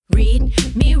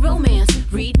Read me romance.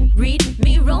 Read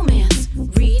me romance.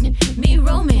 Read me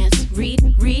romance.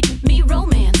 Read me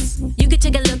romance. You could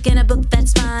take a look in a book,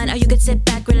 that's fine. Or you could sit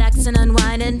back, relax, and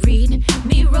unwind and read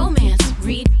me romance.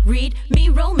 Read me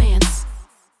romance.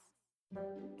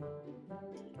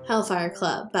 Hellfire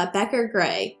Club by Becker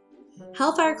Gray.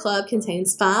 Hellfire Club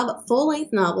contains 5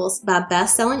 full-length novels by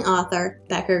best-selling author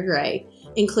Becker Gray,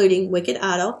 including Wicked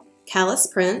Idol, Callous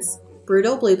Prince,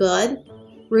 Brutal Blue Blood,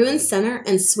 Ruined Sinner,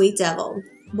 and Sweet Devil.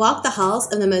 Walk the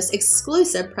halls of the most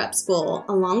exclusive prep school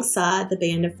alongside the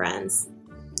band of friends.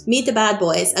 Meet the bad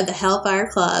boys of the Hellfire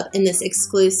Club in this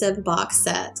exclusive box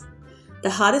set. The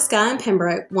hottest guy in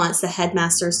Pembroke wants the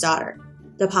headmaster's daughter.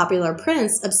 The popular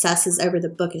prince obsesses over the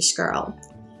bookish girl.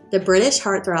 The British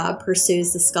heartthrob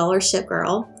pursues the scholarship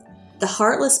girl. The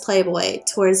heartless playboy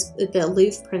tours the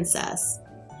aloof princess.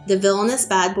 The villainous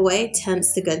bad boy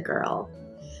tempts the good girl.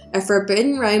 A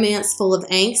forbidden romance full of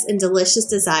angst and delicious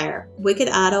desire. Wicked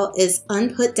Idol is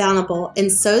unputdownable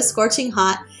and so scorching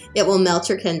hot it will melt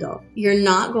your Kindle. You're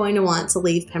not going to want to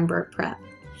leave Pembroke Prep.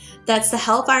 That's the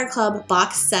Hellfire Club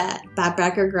box set by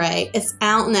Becker Gray. It's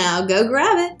out now. Go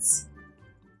grab it.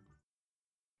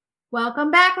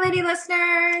 Welcome back, lady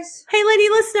listeners. Hey, lady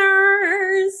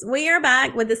listeners. We are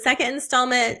back with the second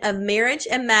installment of Marriage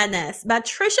and Madness by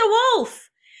Trisha Wolfe.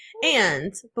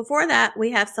 And before that,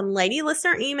 we have some lady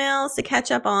listener emails to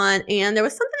catch up on. And there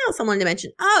was something else I wanted to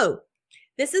mention. Oh,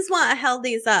 this is why I held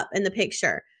these up in the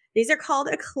picture. These are called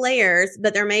eclairs,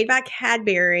 but they're made by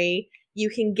Cadbury. You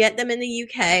can get them in the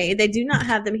UK. They do not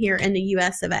have them here in the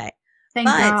US of A. Thank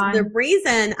God. The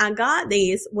reason I got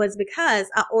these was because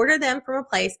I ordered them from a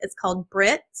place. It's called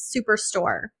Brit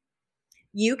Superstore.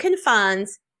 You can find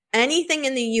anything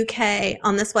in the UK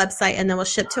on this website and they will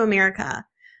ship to America.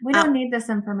 We don't need this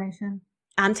information.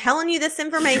 I'm telling you this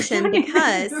information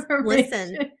because,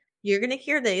 listen, you're going to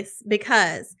hear this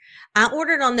because I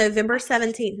ordered on November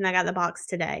 17th and I got the box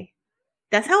today.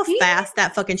 That's how fast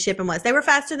that fucking shipping was. They were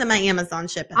faster than my Amazon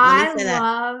shipping. I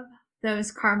love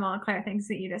those caramel eclair things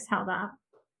that you just held up.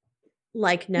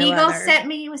 Like no Eagle other. sent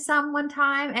me with some one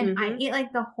time, and I ate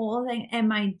like the whole thing, and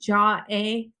my jaw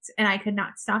ached, and I could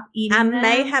not stop eating them.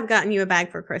 May have gotten you a bag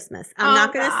for Christmas. I'm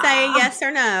not going to say yes or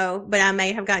no, but I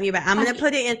may have gotten you a bag. I'm going to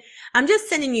put it in. I'm just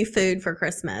sending you food for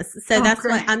Christmas. So that's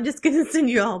what I'm just going to send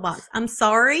you a whole box. I'm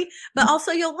sorry, but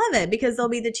also you'll love it because there'll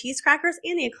be the cheese crackers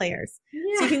and the eclairs.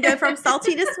 Yeah. So you can go from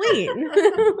salty to sweet.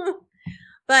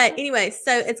 But anyway,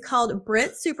 so it's called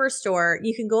Brit Superstore.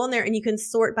 You can go in there and you can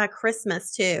sort by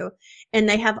Christmas too. And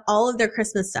they have all of their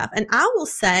Christmas stuff. And I will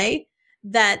say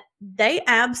that they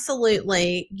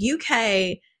absolutely,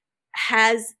 UK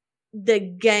has the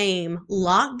game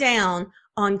locked down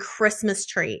on Christmas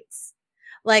treats.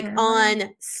 Like on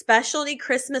specialty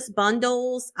Christmas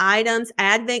bundles, items,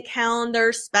 advent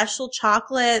calendars, special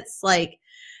chocolates, like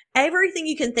everything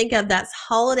you can think of that's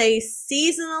holiday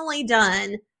seasonally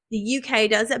done. The UK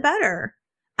does it better.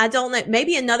 I don't know.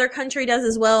 Maybe another country does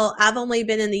as well. I've only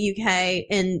been in the UK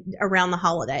and around the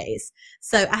holidays.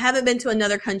 So I haven't been to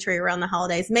another country around the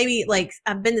holidays. Maybe like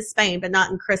I've been to Spain, but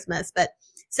not in Christmas. But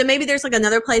so maybe there's like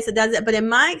another place that does it. But in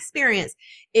my experience,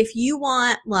 if you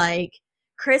want like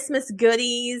Christmas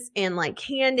goodies and like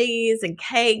candies and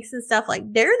cakes and stuff, like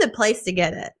they're the place to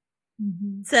get it.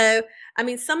 Mm-hmm. So, I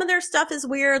mean, some of their stuff is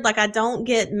weird. Like I don't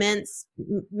get mince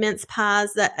pies.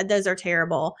 Those are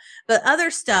terrible. But other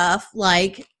stuff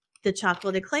like the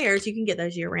chocolate eclairs, you can get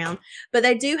those year round. But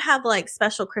they do have like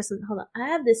special Christmas. Hold on. I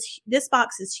have this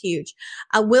box is huge.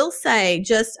 I will say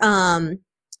just,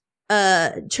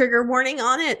 trigger warning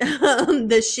on it.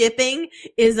 The shipping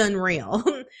is unreal.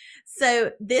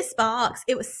 So this box,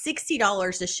 it was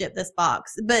 $60 to ship this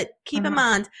box. But keep in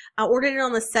mind, I ordered it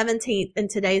on the 17th and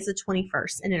today's the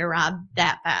 21st and it arrived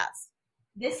that fast.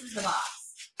 This is the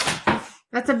box.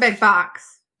 That's a big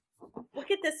box. Look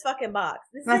at this fucking box.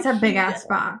 That's a big ass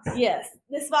box. Yes.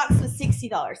 This box was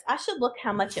 $60. I should look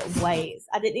how much it weighs.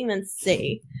 I didn't even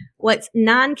see. What's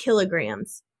 9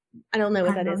 kilograms? I don't know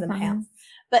what that is in pounds.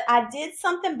 But I did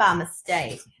something by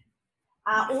mistake.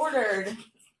 I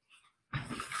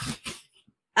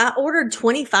ordered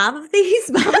 25 of these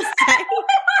by mistake.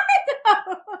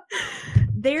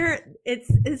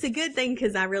 It's a good thing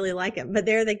because I really like them, but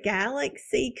they're the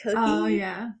Galaxy cookie. Oh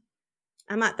yeah.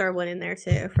 I might throw one in there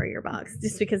too for your box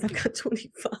just because I've got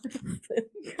 25.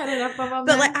 Cut it up on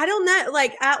but like I don't know.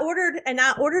 Like I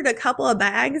ordered a couple of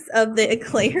bags of the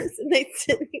eclairs and they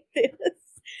sent me this.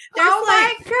 There's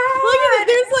my God. Look at it.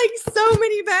 There's like so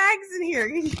many bags in here.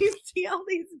 Can you see all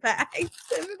these bags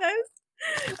of those?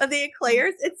 Of the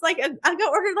eclairs? It's like I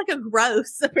got ordered like a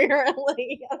gross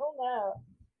apparently. I don't know.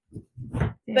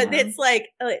 But it's like,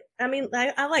 I mean,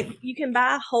 I like, you can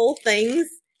buy whole things.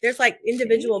 There's like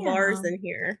individual bars in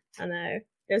here. I know.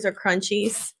 Those are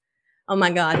crunchies. Oh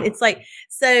my God. It's like,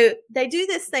 so they do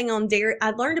this thing on Dairy.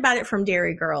 I learned about it from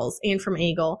Dairy Girls and from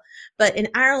Eagle, but in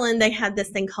Ireland, they had this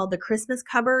thing called the Christmas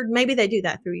cupboard. Maybe they do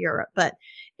that through Europe, but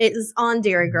it is on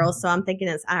Dairy Girls. So I'm thinking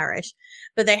it's Irish,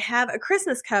 but they have a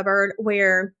Christmas cupboard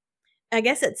where I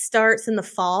guess it starts in the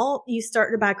fall. You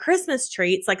start to buy Christmas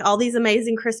treats, like all these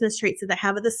amazing Christmas treats that they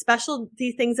have at the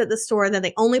specialty things at the store that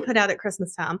they only put out at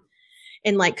Christmas time,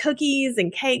 and like cookies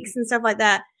and cakes and stuff like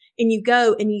that. And you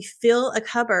go and you fill a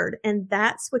cupboard, and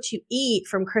that's what you eat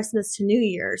from Christmas to New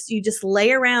Year's. You just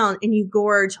lay around and you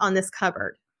gorge on this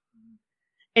cupboard.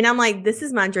 And I'm like, this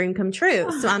is my dream come true.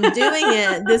 So I'm doing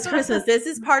it this Christmas. This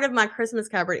is part of my Christmas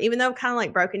cupboard, even though I've kind of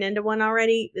like broken into one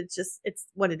already. It's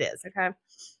what it is. Okay.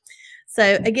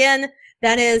 So again,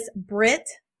 that is Brit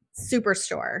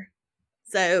Superstore.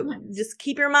 So just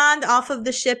keep your mind off of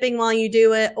the shipping while you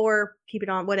do it, or keep it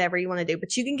on, whatever you want to do.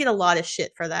 But you can get a lot of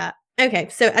shit for that. Okay,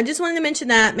 so I just wanted to mention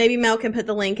that. Maybe Mel can put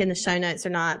the link in the show notes or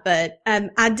not. But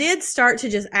I did start to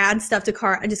just add stuff to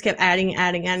cart. I just kept adding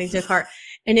to cart.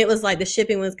 And it was like the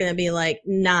shipping was going to be like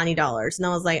 $90. And I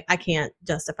was like, I can't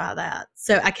justify that.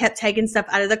 So I kept taking stuff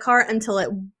out of the cart until it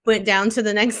went down to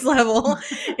the next level.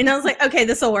 And I was like, okay,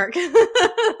 this will work.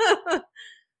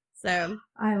 So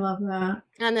I love that.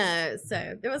 I know.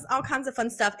 So there was all kinds of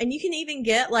fun stuff. And you can even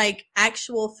get like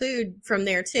actual food from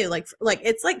there too. Like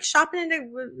it's like shopping in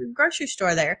a grocery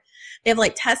store there. They have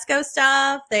like Tesco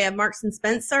stuff. They have Marks and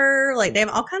Spencer. Like they have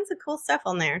all kinds of cool stuff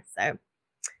on there. So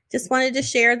just wanted to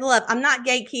share the love. I'm not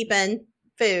gatekeeping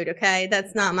food. Okay.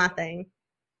 That's not my thing.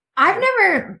 I've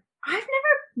never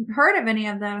heard of any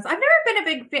of those. I've never been a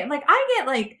big fan. Like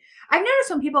I've noticed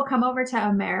when people come over to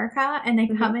America and they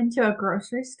come into a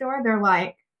grocery store, they're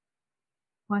like,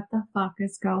 what the fuck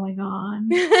is going on?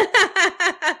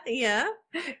 Yeah.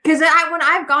 Because when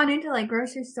I've gone into like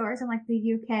grocery stores in like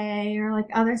the UK or like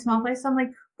other small places, I'm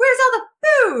like, where's all the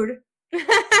food?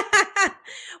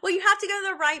 Well, you have to go to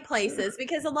the right places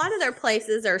because a lot of their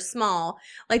places are small.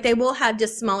 Like they will have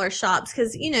just smaller shops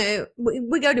because, you know,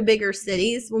 we go to bigger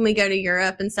cities when we go to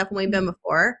Europe and stuff when we've been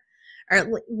before.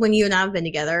 Or when you and I have been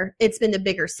together, it's been to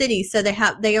bigger cities. So they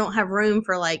don't have room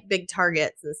for like big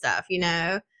Targets and stuff, you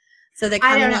know? So they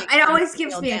kind of like, it always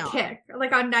gives me a kick.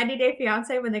 Like on 90 Day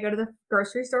Fiance, when they go to the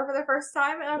grocery store for the first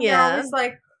time, and they're always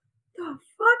like, the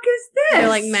fuck is this? They're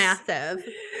like massive.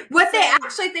 What they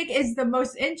actually think is the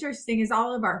most interesting is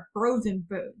all of our frozen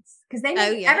foods. Because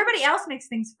everybody else makes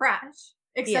things fresh.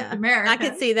 Except America. I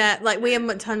could see that. Like, we have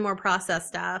a ton more processed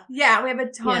stuff. Yeah, we have a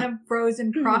ton of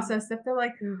frozen processed stuff. They're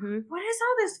like, what is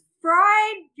all this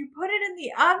fried? You put it in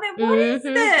the oven? What is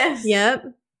this? Yep.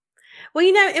 Well,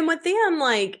 you know, and with them,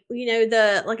 like, you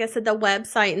know, like I said, the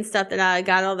website and stuff that I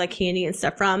got all the candy and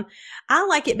stuff from, I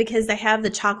like it because they have the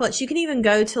chocolates. You can even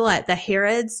go to like the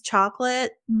Harrods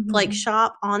chocolate like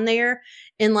shop on there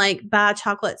and like buy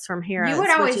chocolates from Harrods. You would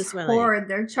always hoard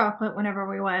their chocolate whenever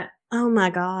we went. Oh my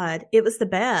God. It was the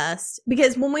best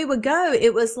because when we would go,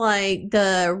 it was like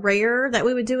the rare that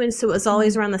we would do. And so it was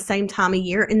always around the same time of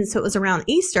year. And so it was around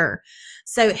Easter.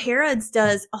 So Harrods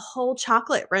does a whole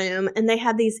chocolate room and they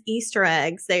have these Easter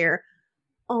eggs there.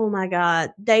 Oh my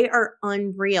God. They are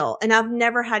unreal. And I've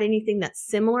never had anything that's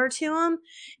similar to them.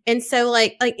 And so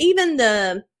like even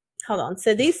hold on.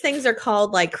 So these things are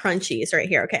called like crunchies right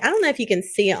here. Okay. I don't know if you can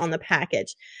see it on the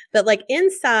package, but like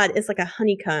inside is like a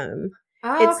honeycomb.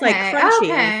 Oh, it's like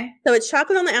crunchy. Okay. So it's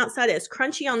chocolate on the outside. It's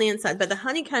crunchy on the inside, but the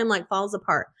honeycomb like falls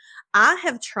apart. I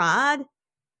have tried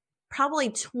probably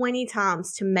 20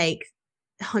 times to make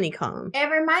honeycomb. It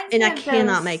reminds me of I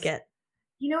cannot make it.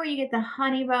 You know where you get the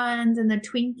honey buns and the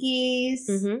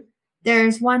Twinkies?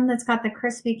 There's one that's got the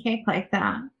crispy cake like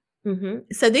that.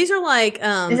 So these are like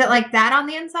is it like that on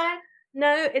the inside?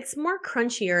 No, it's more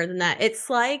crunchier than that.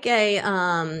 It's like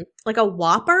a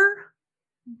Whopper.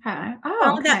 Okay.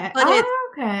 Oh, okay.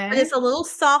 But it's a little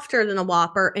softer than a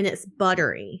Whopper and it's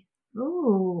buttery.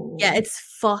 Ooh. Yeah, it's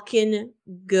fucking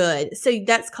good. So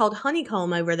that's called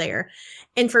honeycomb over there.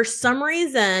 And for some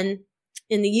reason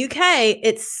in the UK,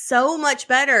 it's so much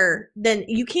better than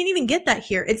you can't even get that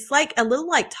here. It's like a little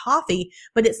like toffee,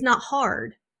 but it's not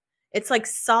hard. It's like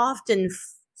soft and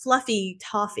fluffy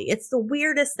toffee. It's the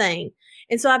weirdest thing.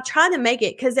 And so I've tried to make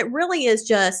it because it really is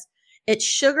just it's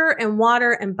sugar and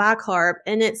water and bicarb,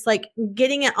 and it's like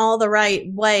getting it all the right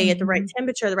way at the right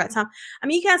temperature, the right time. I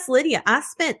mean, you can ask Lydia. I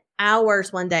spent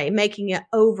hours one day making it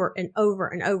over and over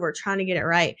and over, trying to get it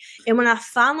right. And when I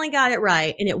finally got it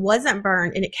right and it wasn't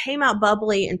burned and it came out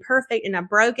bubbly and perfect and I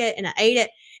broke it and I ate it,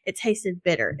 it tasted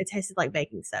bitter. It tasted like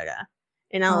baking soda.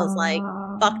 And I was like,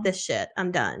 fuck this shit.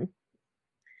 I'm done.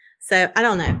 So I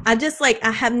don't know.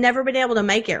 I have never been able to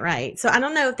make it right. So I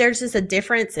don't know if there's just a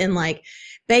difference in like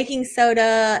baking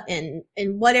soda and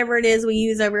whatever it is we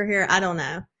use over here. I don't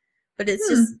know. But it's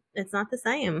just, it's not the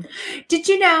same. Did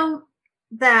you know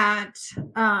that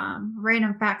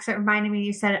random facts that reminded me,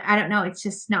 you said, I don't know, it's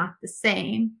just not the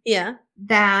same. Yeah.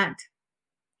 That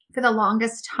for the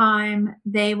longest time,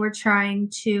 they were trying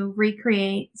to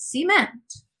recreate cement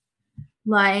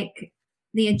like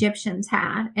the Egyptians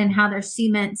had, and how their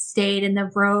cement stayed and the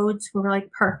roads were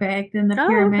like perfect and the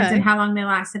pyramids and how long they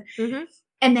lasted. Mm-hmm.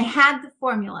 And they had the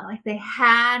formula. Like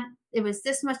it was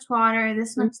this much water,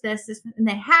 this much this, and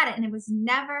they had it, and it was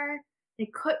never, they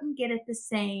couldn't get it the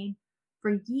same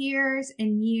for years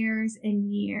and years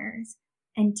and years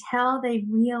until they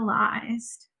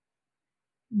realized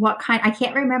I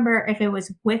can't remember if it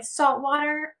was with salt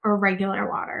water or regular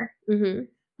water. Mm-hmm.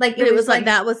 Like it was like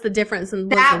that was the difference in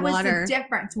the water. The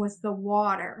difference was the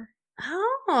water.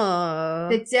 Oh.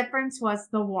 The difference was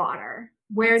the water.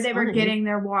 Where That's they were getting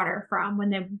their water from when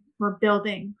they were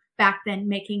building back then,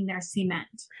 making their cement.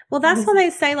 Well, that's why they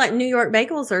say like New York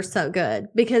bagels are so good,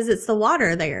 because it's the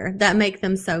water there that make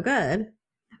them so good.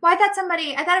 Well, I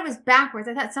thought it was backwards.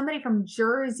 I thought somebody from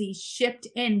Jersey shipped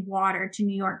in water to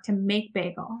New York to make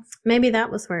bagels. Maybe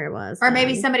that was where it was. Or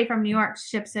maybe somebody from New York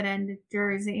ships it into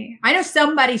Jersey. I know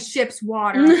somebody ships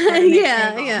water.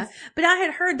 Yeah. But I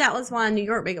had heard that was why New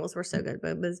York bagels were so good,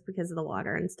 but it was because of the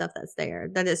water and stuff that's there.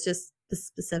 That is just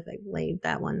specifically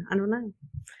that one. I don't know.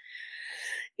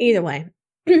 Either way.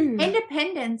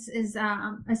 Independence is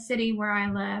a city where I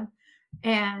live,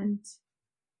 and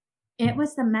it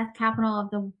was the meth capital of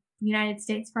the United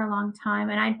States for a long time.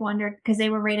 And I'd wondered, because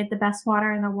they were rated the best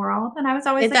water in the world. And I was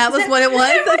always like, that was what it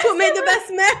was? That's what made the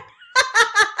best meth?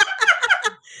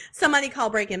 Somebody call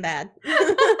Breaking Bad.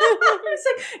 I was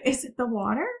like, is it the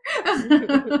water?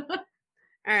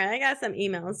 All right, I got some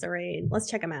emails to read. Let's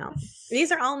check them out.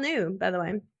 These are all new, by the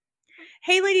way.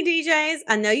 Hey, Lady DJs.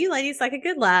 I know you ladies like a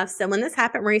good laugh, so when this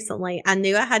happened recently, I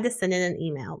knew I had to send in an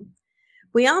email.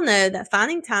 We all know that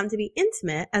finding time to be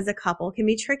intimate as a couple can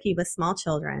be tricky with small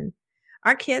children.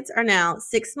 Our kids are now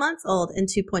 6 months old and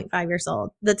 2.5 years old.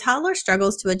 The toddler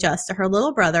struggles to adjust to her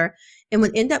little brother and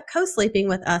would end up co-sleeping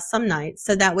with us some nights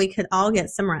so that we could all get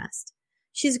some rest.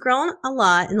 She's grown a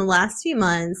lot in the last few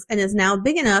months and is now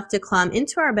big enough to climb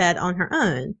into our bed on her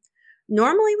own.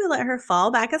 Normally, we let her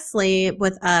fall back asleep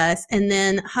with us, and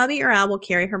then hubby or I will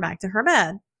carry her back to her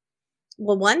bed.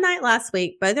 Well, one night last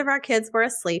week, both of our kids were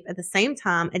asleep at the same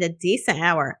time at a decent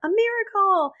hour. A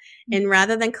miracle! And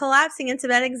rather than collapsing into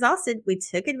bed exhausted, we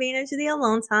took advantage of the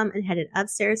alone time and headed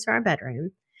upstairs to our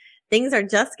bedroom. Things are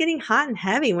just getting hot and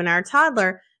heavy when our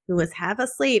toddler, who was half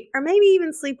asleep or maybe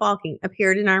even sleepwalking,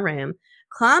 appeared in our room,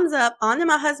 climbs up onto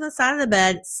my husband's side of the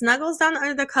bed, snuggles down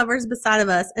under the covers beside of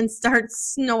us, and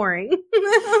starts snoring.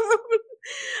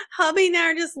 Hubby and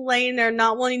I are just laying there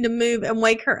not wanting to move and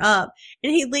wake her up.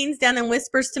 And he leans down and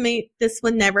whispers to me, "This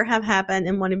would never have happened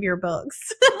in one of your books."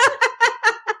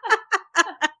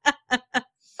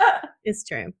 It's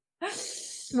true.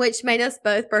 Which made us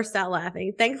both burst out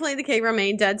laughing. Thankfully, the kid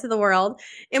remained dead to the world,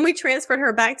 and we transferred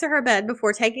her back to her bed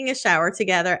before taking a shower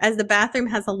together, as the bathroom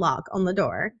has a lock on the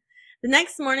door. The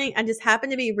next morning, I just happened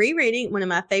to be rereading one of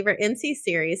my favorite MC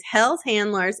series, Hell's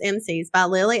Handlers MCs by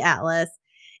Lily Atlas.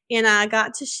 And I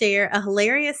got to share a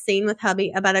hilarious scene with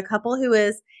hubby about a couple who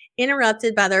is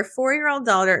interrupted by their 4-year-old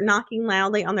daughter knocking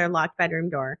loudly on their locked bedroom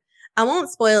door. I won't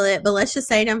spoil it, but let's just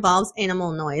say it involves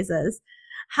animal noises.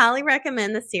 Highly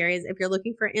recommend the series if you're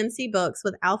looking for MC books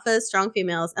with alpha, strong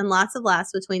females, and lots of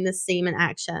laughs between the steam and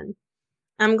action.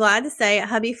 I'm glad to say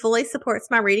hubby fully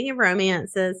supports my reading of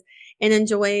romances and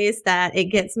enjoys that it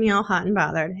gets me all hot and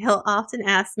bothered. He'll often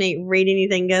ask me, "Read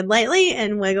anything good lately?"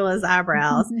 and wiggle his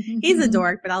eyebrows. He's a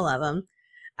dork, but I love him.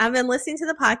 I've been listening to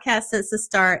the podcast since the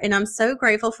start, and I'm so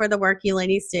grateful for the work you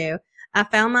ladies do. I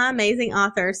found my amazing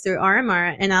authors through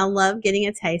RMR, and I love getting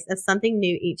a taste of something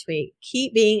new each week.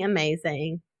 Keep being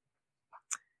amazing.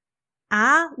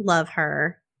 I love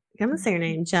her. I'm going to say her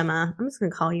name, Gemma. I'm just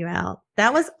going to call you out.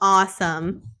 That was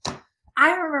awesome. I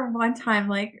remember one time,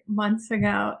 like months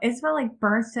ago, Isabel like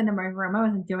burst into my room. I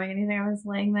wasn't doing anything. I was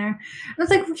laying there. I was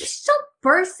like, you still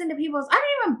burst into people's. I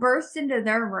didn't even burst into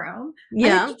their room.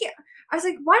 Yeah. I was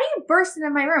like, why do you burst into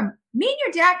my room? Me and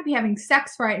your dad could be having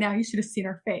sex right now. You should have seen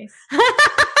her face.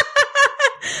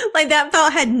 Like that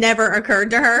thought had never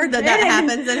occurred to her that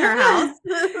happens in her house.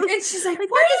 And she's like,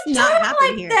 why does not happen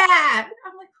like here? That?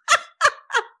 I'm like,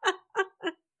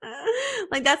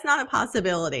 like that's not a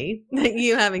possibility that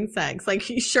you having sex. Like,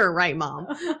 sure, right, Mom.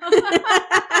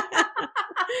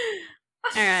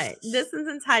 All right. This is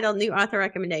entitled New Author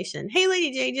Recommendation. Hey,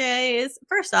 Lady JJs.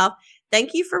 First off,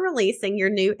 thank you for releasing your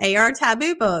new AR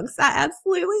Taboo books. I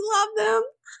absolutely love them.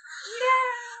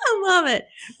 Yeah, I love it.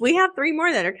 We have 3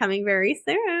 more that are coming very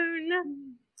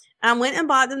soon. I went and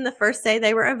bought them the first day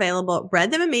they were available,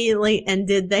 read them immediately, and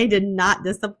they did not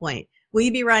disappoint. Will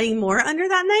you be writing more under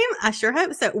that name? I sure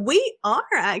hope so. We are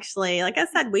actually. Like I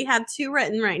said, we have 2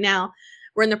 written right now.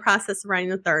 We're in the process of writing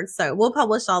the 3rd. So we'll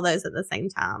publish all those at the same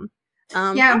time.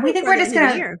 Yeah, we think we're just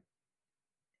going to.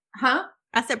 Huh?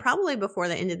 I said probably before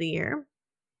the end of the year.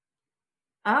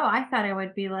 Oh, I thought it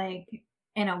would be like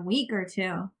in a week or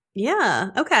 2.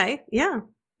 Yeah. Okay. Yeah.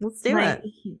 Let's do it.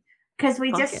 Because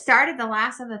we just started the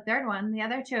last of the 3rd one. The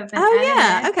other 2 have been edited.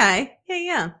 Yeah. Okay.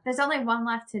 Yeah. There's only 1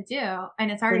 left to do,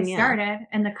 and it's already started,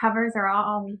 and the covers are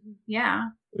all, yeah.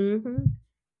 Mm-hmm.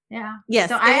 Yeah. Yes,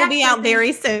 so it will be out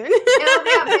very soon. It'll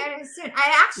be out very soon.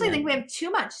 I actually think we have too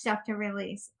much stuff to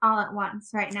release all at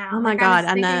once right now. Oh my God,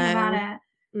 I know. About it.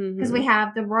 Because we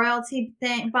have the royalty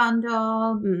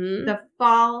bundle, the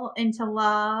Fall into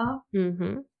Love,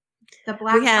 the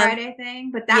Black Friday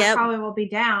thing, but that probably will be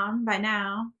down by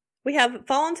now. We have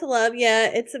Fall into Love. Yeah,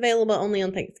 it's available only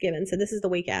on Thanksgiving, so this is the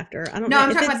week after. I don't know.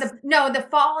 I'm talking about the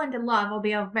Fall into Love will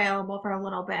be available for a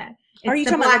little bit. Are you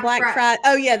talking about the Black Friday?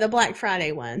 Oh yeah, the Black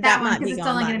Friday one. That might be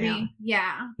gone by now.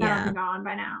 That'll be gone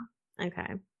by now.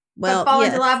 Okay. Well, Fall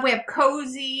into Love. We have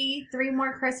Cozy, 3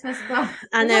 more Christmas books.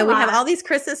 I know we have all these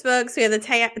Christmas books. We have the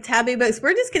taboo books.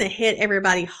 We're just going to hit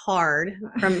everybody hard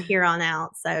from here on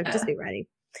out. So just be ready.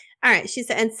 All right. She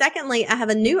said, and secondly, I have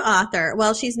a new author.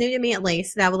 Well, she's new to me at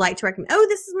least that I would like to recommend. Oh,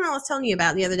 this is what I was telling you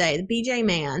about the other day. The BJ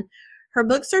Mann. Her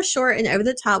books are short and over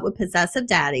the top with possessive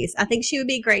daddies. I think she would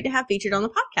be great to have featured on the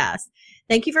podcast.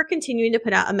 Thank you for continuing to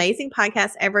put out amazing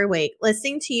podcasts every week.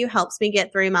 Listening to you helps me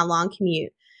get through my long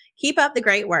commute. Keep up the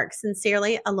great work.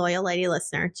 Sincerely, a loyal lady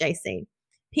listener, JC.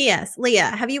 P.S.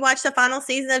 Leah, have you watched the final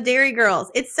season of Dairy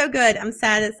Girls? It's so good. I'm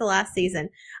sad it's the last season.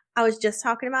 I was just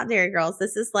talking about Dairy Girls.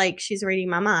 This is like she's reading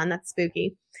my mind. That's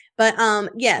spooky. But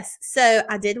yes, so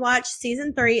I did watch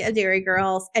season 3 of Dairy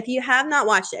Girls. If you have not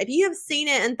watched it, if you have seen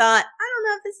it and thought, I don't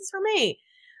know if this is for me,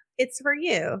 it's for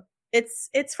you.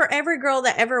 It's for every girl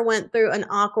that ever went through an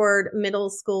awkward middle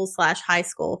school / high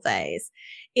school phase.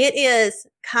 It is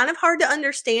kind of hard to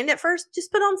understand at first.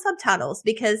 Just put on subtitles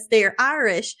because they're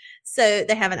Irish, so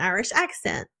they have an Irish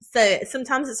accent. So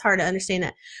sometimes it's hard to understand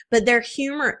it. But their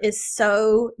humor is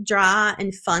so dry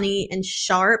and funny and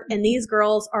sharp. And these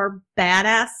girls are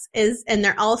badasses, and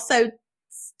they're also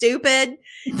stupid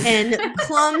and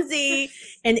clumsy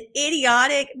and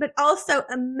idiotic, but also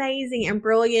amazing and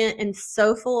brilliant and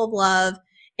so full of love.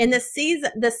 And the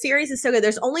series is so good.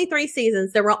 There's only 3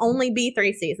 seasons. There will only be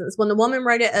 3 seasons. When the woman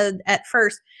wrote it at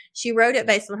first, she wrote it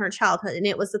based on her childhood, and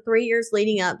it was the 3 years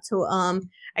leading up to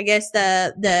I guess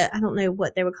the I don't know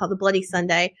what they would call the Bloody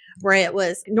Sunday, where it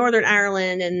was Northern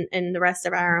Ireland and the rest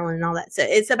of Ireland and all that. So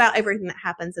it's about everything that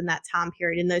happens in that time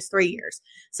period in those 3 years.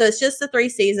 So it's just the 3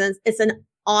 seasons. It's an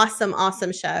awesome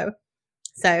show.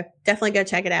 So definitely go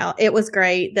check it out. It was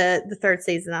great. The 3rd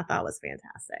season I thought was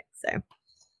fantastic.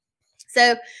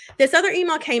 So this other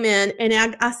email came in,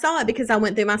 and I saw it because I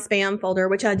went through my spam folder,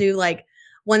 which I do like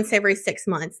once every 6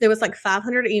 months. There was like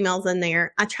 500 emails in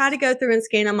there. I try to go through and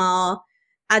scan them all.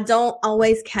 I don't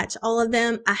always catch all of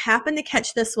them. I happened to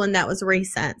catch this one that was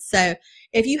recent. So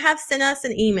if you have sent us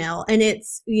an email and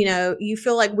it's, you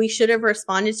feel like we should have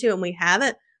responded to and we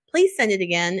haven't, please send it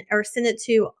again or send it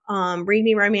to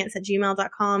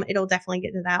readmeromance@gmail.com. It'll definitely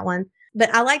get to that one.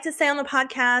 But I like to say on the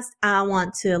podcast, I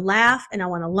want to laugh and I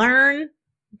want to learn.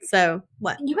 So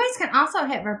what? You guys can also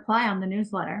hit reply on the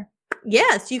newsletter.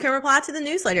 Yes, you can reply to the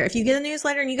newsletter. If you get a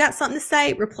newsletter and you got something to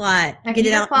say, reply. If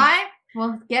you reply,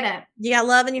 we'll get it. You got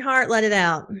love in your heart, let it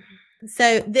out.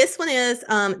 So this one is,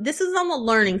 this is on the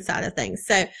learning side of things.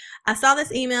 So I saw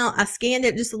this email. I scanned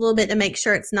it just a little bit to make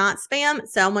sure it's not spam.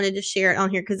 So I wanted to share it on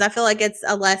here because I feel like it's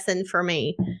a lesson for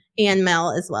me and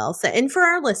Mel as well. So, and for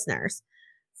our listeners.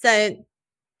 So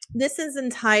this is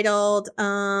entitled,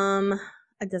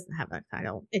 it doesn't have a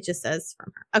title. It just says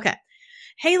from her. Okay.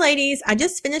 Hey ladies, I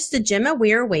just finished the Gemma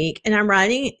Weir week and I'm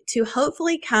writing to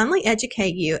hopefully kindly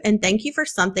educate you and thank you for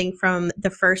something from the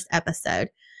first episode.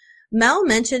 Mel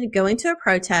mentioned going to a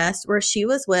protest where she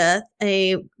was with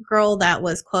a girl that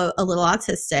was, quote, a little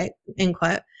autistic, end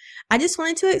quote. I just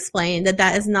wanted to explain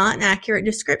that is not an accurate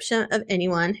description of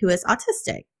anyone who is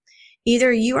autistic.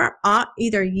 Either you are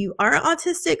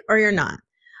autistic or you're not.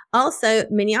 Also,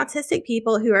 many autistic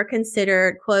people who are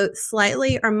considered, quote,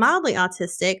 slightly or mildly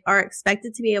autistic are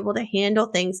expected to be able to handle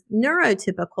things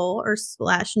neurotypical or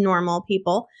 / normal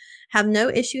people have no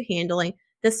issue handling,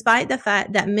 despite the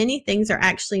fact that many things are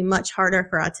actually much harder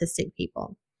for autistic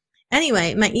people.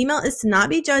 Anyway, my email is to not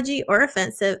be judgy or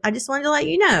offensive. I just wanted to let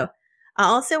you know. I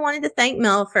also wanted to thank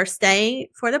Mel for staying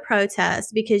for the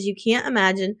protest because you can't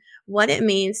imagine what it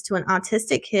means to an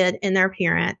autistic kid and their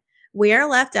parent. We are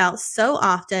left out so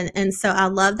often, and so I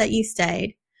love that you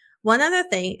stayed. One other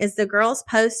thing is the girls'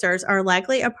 posters are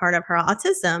likely a part of her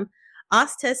autism.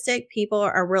 Autistic people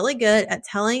are really good at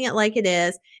telling it like it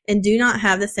is and do not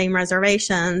have the same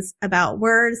reservations about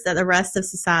words that the rest of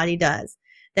society does.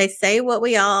 They say what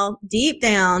we all deep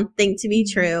down think to be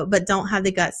true, but don't have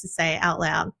the guts to say it out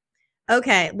loud.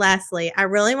 Okay, lastly, I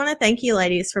really want to thank you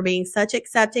ladies for being such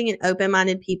accepting and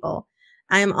open-minded people.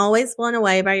 I am always blown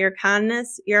away by your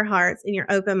kindness, your hearts, and your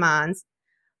open minds.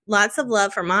 Lots of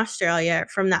love from Australia,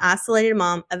 from the isolated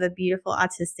mom of a beautiful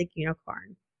autistic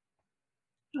unicorn.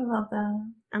 I love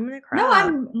that. I'm going to cry. No,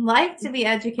 I'm like to be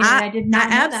educated. I did not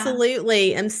know that. I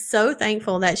absolutely am so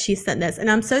thankful that she sent this. And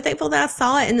I'm so thankful that I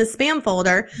saw it in the spam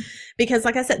folder because,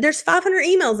 like I said, there's 500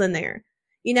 emails in there.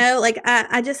 You know, like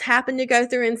I just happened to go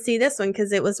through and see this one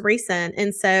because it was recent.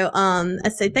 And so I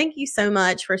said, thank you so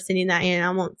much for sending that in. I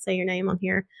won't say your name on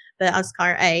here, but I'll just call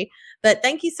her A. But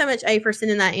thank you so much, A, for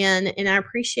sending that in. And I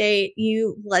appreciate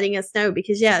you letting us know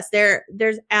because, yes,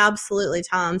 there's absolutely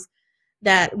times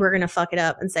that we're going to fuck it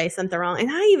up and say something wrong. And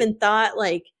I even thought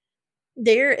like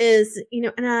there is, you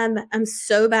know, and I'm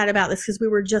so bad about this because we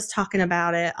were just talking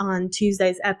about it on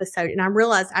Tuesday's episode. And I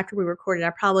realized after we recorded,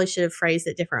 I probably should have phrased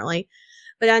it differently.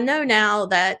 But I know now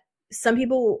that some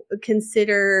people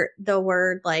consider the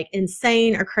word like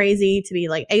insane or crazy to be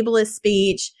like ableist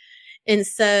speech. And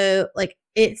so like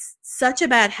it's such a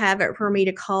bad habit for me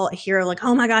to call a hero like,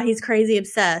 oh my God, he's crazy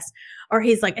obsessed. Or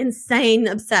he's like insane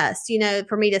obsessed, you know,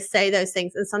 for me to say those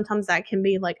things. And sometimes that can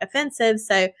be like offensive.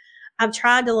 So I've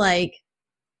tried to like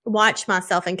watch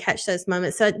myself and catch those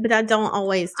moments. So, but I don't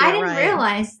always do it right. I didn't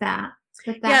realize that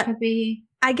could be.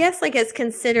 I guess like it's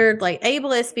considered like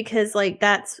ableist because like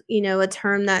that's, you know, a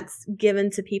term that's given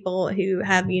to people who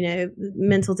have, you know,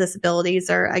 mental disabilities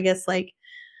or I guess like,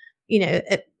 you know,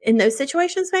 in those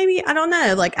situations, maybe, I don't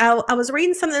know. Like I was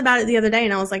reading something about it the other day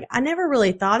and I was like, I never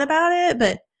really thought about it,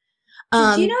 but.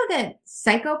 Did you know that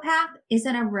psychopath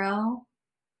isn't a real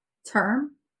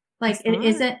term? Like it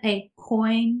isn't a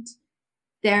coined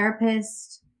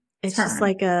therapist It's term. Just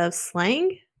like a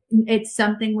slang? It's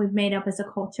something we've made up as a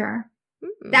culture.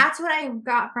 That's what I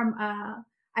got from,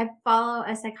 I follow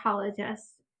a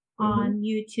psychologist on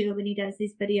YouTube and he does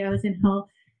these videos and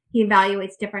he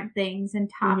evaluates different things and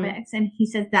topics. And he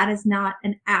says that is not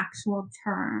an actual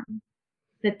term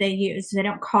that they use. They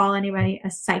don't call anybody a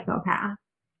psychopath.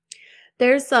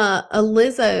 There's a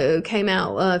Lizzo came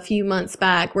out a few months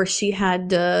back where she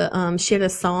had a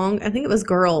song. I think it was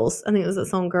Girls. I think it was a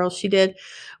song Girls she did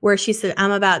where she said,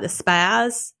 I'm about to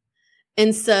spaz.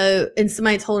 And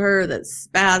somebody told her that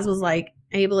spaz was like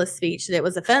ableist speech, that it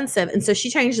was offensive. And so she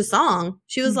changed the song.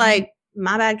 She was like,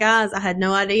 my bad guys. I had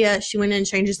no idea. She went in and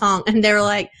changed the song. And they were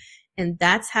like, and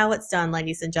that's how it's done,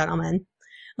 ladies and gentlemen.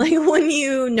 Like when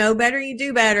you know better, you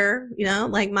do better, you know,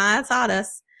 like Maya taught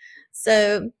us.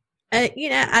 So, you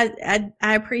know,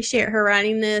 I appreciate her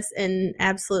writing this and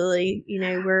absolutely, you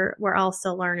know, we're all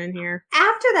still learning here.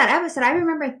 After that episode, I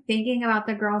remember thinking about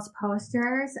the girls'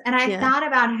 posters and I thought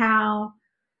about how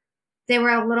they were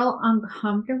a little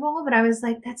uncomfortable, but I was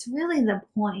like, that's really the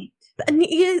point.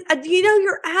 You know,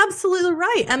 you're absolutely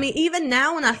right. I mean, even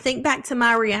now when I think back to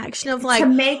my reaction of like,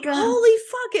 holy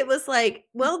fuck, it was like,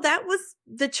 well, that was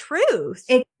the truth.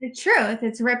 It's the truth.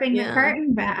 It's ripping the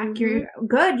curtain back. You're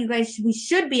good. You guys, we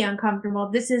should be uncomfortable.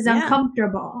 This is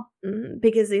uncomfortable.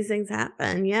 Because these things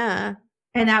happen. Yeah.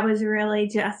 And that was really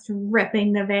just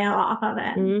ripping the veil off of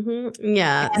it.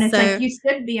 Yeah. And it's like, you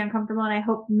should be uncomfortable. And I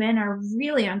hope men are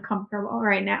really uncomfortable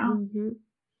right now.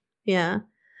 Yeah.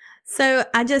 So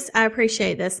I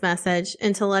appreciate this message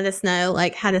and to let us know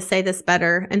like how to say this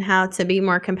better and how to be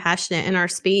more compassionate in our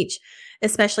speech,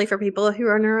 especially for people who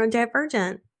are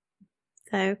neurodivergent.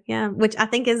 So yeah, which I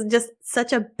think is just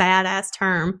such a badass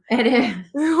term. It is.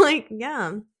 Like,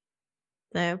 yeah.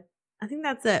 So I think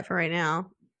that's it for right now.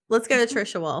 Let's go to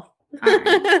Trisha Wolf.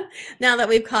 Right. Now that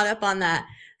we've caught up on that.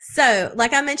 So,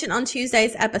 like I mentioned on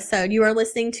Tuesday's episode, you are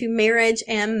listening to Marriage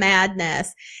and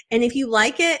Madness. And if you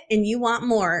like it and you want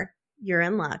more, you're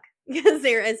in luck because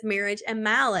there is Marriage and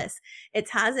Malice. It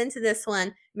ties into this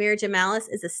one. Marriage and Malice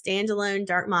is a standalone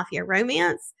dark mafia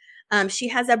romance. She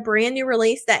has a brand new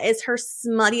release that is her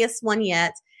smuttiest one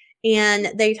yet.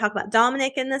 And they talk about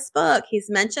Dominic in this book. He's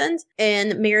mentioned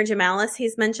in Marriage of Malice.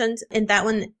 He's mentioned in that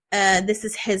one. This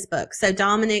is his book. So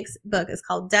Dominic's book is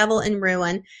called Devil in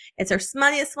Ruin. It's our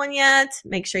smuttiest one yet.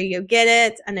 Make sure you go get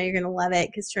it. I know you're going to love it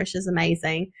because Trish is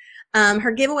amazing.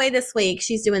 Her giveaway this week,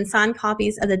 she's doing signed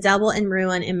copies of The Devil in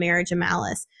Ruin and Marriage of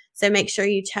Malice. So make sure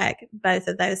you check both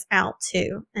of those out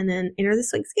too, and then enter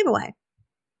this week's giveaway.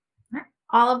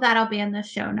 All of that will be in the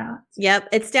show notes. Yep,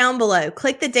 it's down below.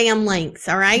 Click the damn links,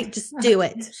 all right? Just do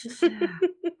it.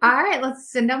 All right, let's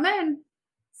send them in.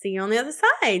 See you on the other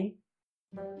side.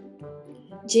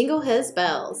 Jingle His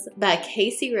Bells by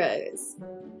Casey Rose.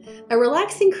 A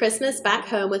relaxing Christmas back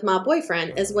home with my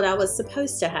boyfriend is what I was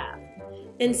supposed to have.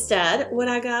 Instead, what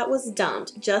I got was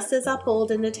dumped just as I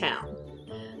pulled into town.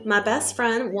 My best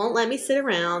friend won't let me sit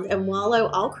around and wallow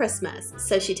all Christmas,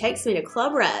 so she takes me to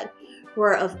Club Red,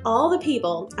 where of all the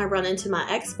people, I run into my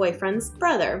ex-boyfriend's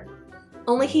brother.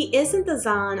 Only he isn't the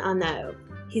Zion I know.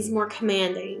 He's more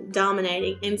commanding,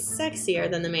 dominating, and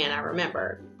sexier than the man I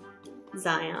remember.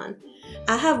 Zion.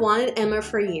 I have wanted Emma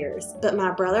for years, but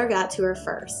my brother got to her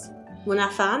first. When I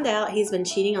find out he's been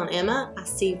cheating on Emma, I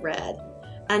see red.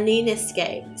 I need an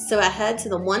escape, so I head to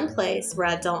the one place where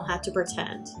I don't have to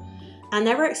pretend. I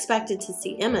never expected to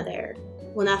see Emma there.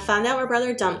 When I find out my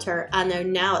brother dumped her, I know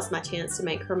now is my chance to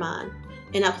make her mine.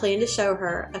 And I plan to show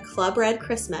her a Club Red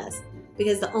Christmas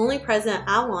because the only present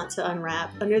I want to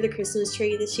unwrap under the Christmas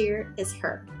tree this year is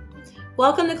her.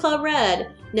 Welcome to Club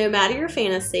Red. No matter your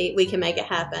fantasy, we can make it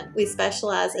happen. We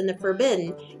specialize in the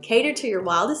forbidden, cater to your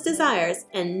wildest desires,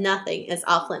 and nothing is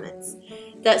off limits.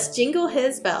 That's Jingle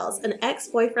His Bells, an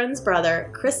ex-boyfriend's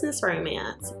brother, Christmas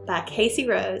romance by Casey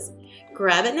Rose.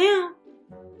 Grab it now.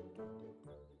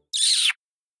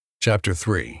 Chapter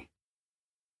 3.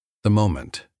 The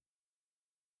Moment.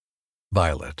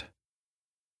 Violet.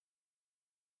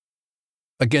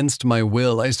 Against my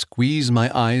will, I squeeze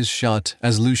my eyes shut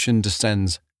as Lucian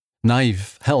descends,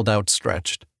 knife held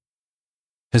outstretched.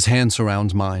 His hand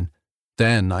surrounds mine.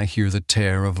 Then I hear the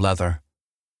tear of leather.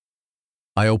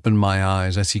 I open my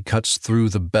eyes as he cuts through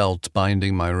the belt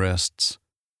binding my wrists.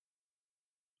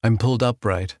 I'm pulled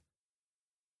upright.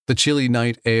 The chilly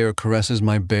night air caresses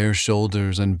my bare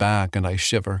shoulders and back, and I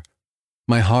shiver,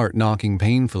 my heart knocking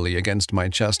painfully against my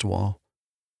chest wall.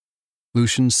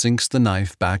 Lucian sinks the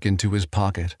knife back into his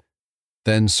pocket,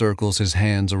 then circles his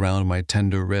hands around my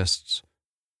tender wrists.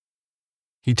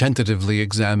 He tentatively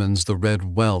examines the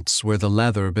red welts where the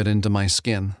leather bit into my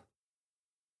skin.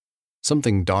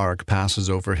 Something dark passes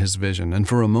over his vision, and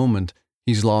for a moment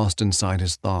he's lost inside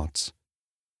his thoughts.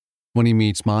 When he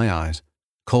meets my eyes,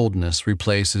 coldness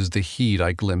replaces the heat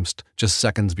I glimpsed just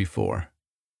seconds before.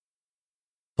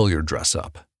 "Pull your dress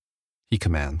up," he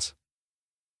commands.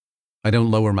 I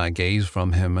don't lower my gaze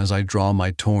from him as I draw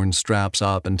my torn straps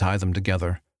up and tie them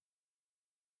together.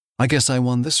 "I guess I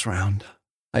won this round,"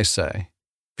 I say,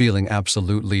 feeling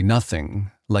absolutely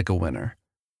nothing like a winner.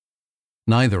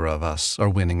 Neither of us are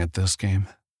winning at this game.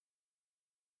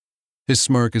 His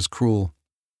smirk is cruel.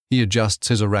 He adjusts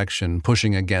his erection,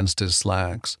 pushing against his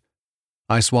slacks.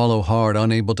 I swallow hard,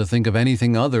 unable to think of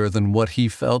anything other than what he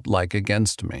felt like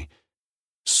against me.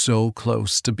 So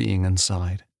close to being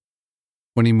inside.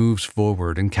 When he moves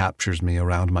forward and captures me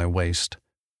around my waist.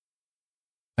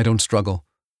 I don't struggle.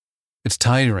 It's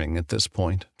tiring at this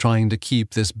point, trying to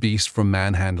keep this beast from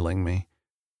manhandling me.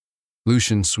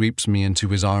 Lucian sweeps me into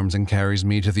his arms and carries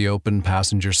me to the open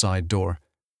passenger side door.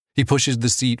 He pushes the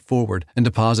seat forward and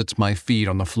deposits my feet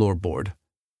on the floorboard.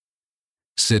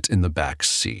 "Sit in the back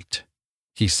seat,"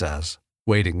 he says,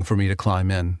 waiting for me to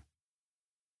climb in.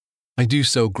 I do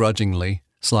so grudgingly,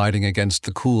 sliding against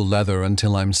the cool leather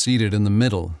until I'm seated in the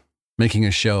middle, making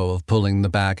a show of pulling the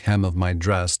back hem of my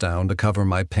dress down to cover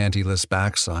my pantyless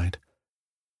backside.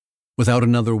 Without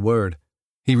another word,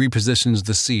 he repositions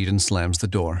the seat and slams the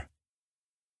door.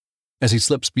 As he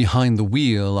slips behind the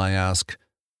wheel, I ask,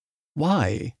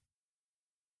 "Why?"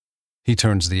 He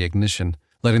turns the ignition,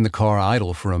 letting the car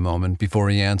idle for a moment before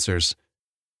he answers,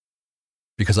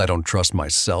 "Because I don't trust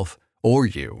myself, or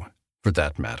you, for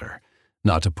that matter,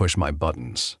 not to push my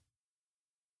buttons."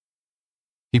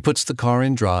 He puts the car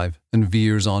in drive and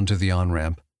veers onto the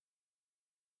on-ramp.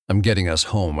 "I'm getting us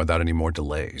home without any more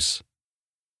delays."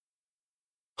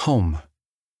 Home.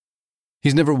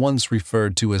 He's never once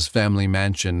referred to his family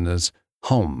mansion as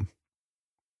home,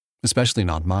 especially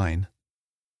not mine.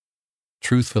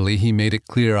 Truthfully, he made it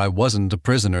clear I wasn't a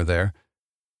prisoner there,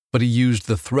 but he used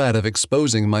the threat of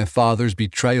exposing my father's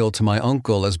betrayal to my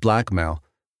uncle as blackmail,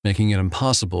 making it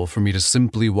impossible for me to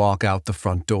simply walk out the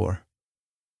front door.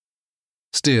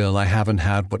 Still, I haven't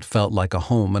had what felt like a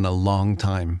home in a long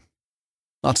time.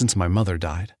 Not since my mother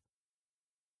died.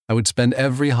 I would spend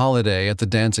every holiday at the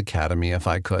dance academy if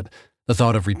I could, the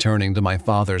thought of returning to my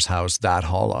father's house that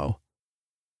hollow.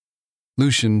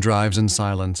 Lucian drives in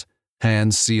silence,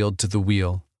 hands sealed to the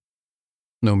wheel.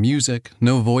 No music,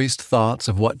 no voiced thoughts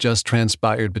of what just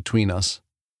transpired between us.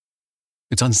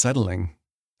 It's unsettling,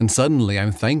 and suddenly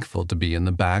I'm thankful to be in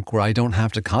the back where I don't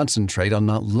have to concentrate on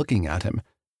not looking at him,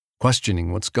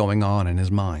 questioning what's going on in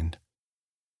his mind.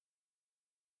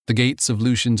 The gates of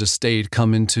Lucian's estate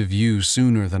come into view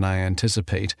sooner than I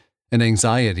anticipate, and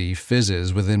anxiety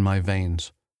fizzes within my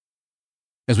veins.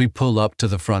 As we pull up to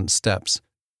the front steps,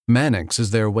 Mannix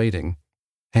is there waiting,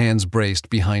 hands braced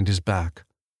behind his back.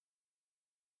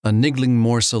 A niggling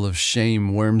morsel of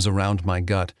shame worms around my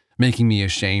gut, making me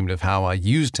ashamed of how I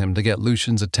used him to get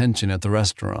Lucian's attention at the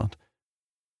restaurant.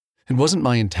 It wasn't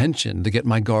my intention to get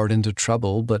my guard into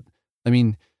trouble, but,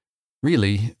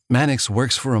 really, Mannix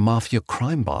works for a mafia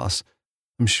crime boss.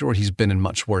 I'm sure he's been in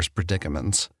much worse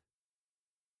predicaments.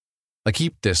 I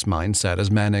keep this mindset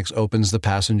as Mannix opens the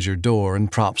passenger door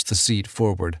and props the seat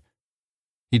forward.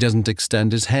 He doesn't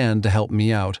extend his hand to help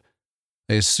me out,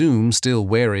 I assume still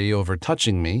wary over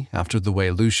touching me after the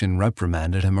way Lucian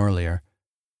reprimanded him earlier.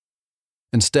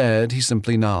 Instead, he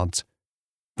simply nods,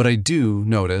 but I do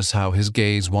notice how his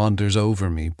gaze wanders over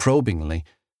me probingly,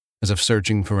 as if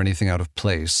searching for anything out of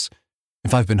place,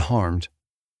 if I've been harmed.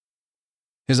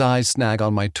 His eyes snag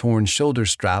on my torn shoulder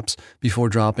straps before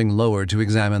dropping lower to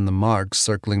examine the marks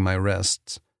circling my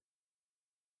wrists.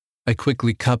 I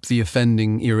quickly cup the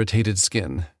offending, irritated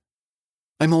skin.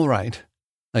 I'm all right,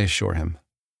 I assure him.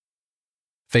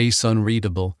 Face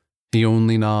unreadable, he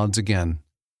only nods again.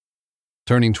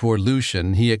 Turning toward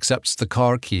Lucian, he accepts the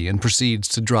car key and proceeds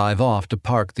to drive off to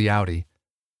park the Audi.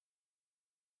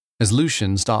 As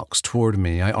Lucian stalks toward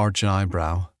me, I arch an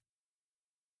eyebrow.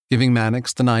 Giving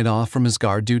Mannix the night off from his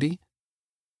guard duty?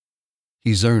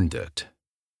 He's earned it.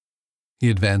 He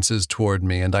advances toward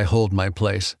me and I hold my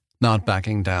place, not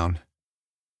backing down.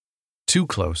 Too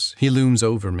close, he looms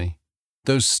over me,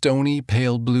 those stony,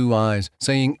 pale blue eyes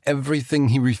saying everything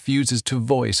he refuses to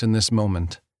voice in this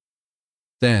moment.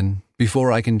 Then,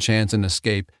 before I can chance an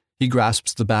escape, he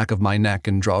grasps the back of my neck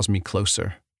and draws me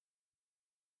closer.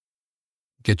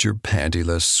 Get your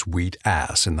pantyless, sweet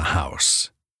ass in the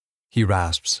house, he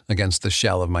rasps against the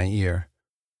shell of my ear,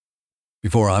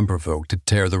 before I'm provoked to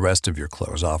tear the rest of your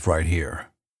clothes off right here.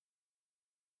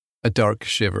 A dark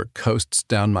shiver coasts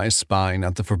down my spine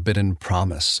at the forbidden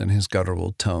promise in his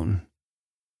guttural tone.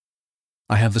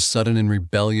 I have the sudden and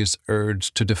rebellious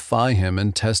urge to defy him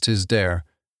and test his dare,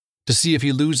 to see if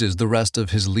he loses the rest of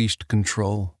his leashed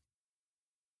control.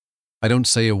 I don't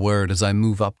say a word as I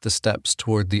move up the steps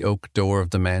toward the oak door of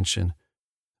the mansion.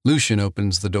 Lucian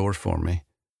opens the door for me,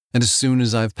 and as soon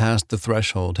as I've passed the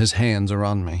threshold, his hands are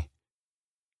on me.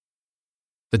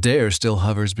 The dare still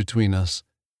hovers between us.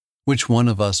 Which one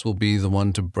of us will be the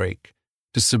one to break,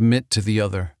 to submit to the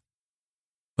other?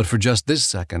 But for just this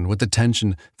second, with the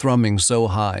tension thrumming so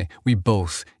high, we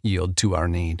both yield to our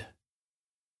need.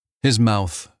 His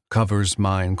mouth covers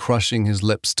mine, crushing his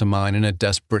lips to mine in a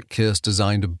desperate kiss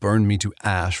designed to burn me to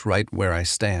ash right where I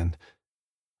stand.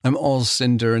 I'm all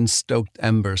cinder and stoked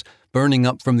embers, burning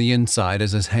up from the inside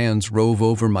as his hands rove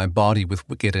over my body with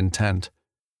wicked intent.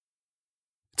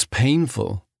 It's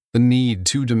painful, the need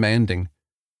too demanding.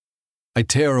 I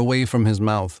tear away from his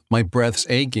mouth, my breath's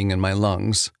aching in my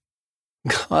lungs.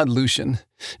 God, Lucian,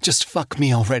 just fuck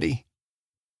me already.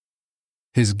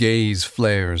 His gaze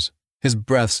flares, his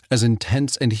breath's as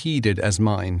intense and heated as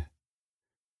mine.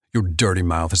 Your dirty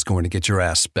mouth is going to get your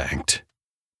ass spanked.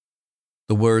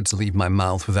 The words leave my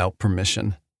mouth without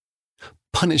permission.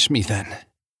 Punish me then.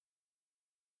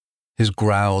 His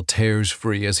growl tears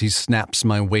free as he snaps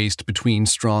my waist between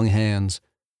strong hands.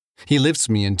 He lifts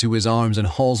me into his arms and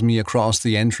hauls me across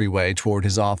the entryway toward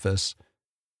his office.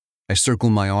 I circle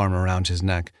my arm around his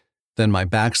neck, then my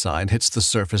backside hits the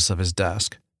surface of his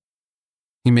desk.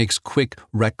 He makes quick,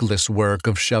 reckless work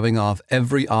of shoving off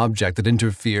every object that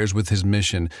interferes with his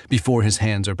mission before his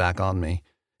hands are back on me,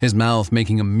 his mouth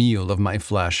making a meal of my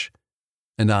flesh,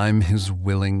 and I'm his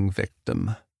willing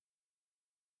victim.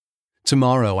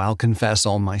 Tomorrow I'll confess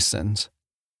all my sins.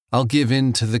 I'll give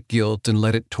in to the guilt and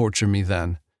let it torture me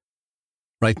then.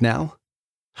 Right now,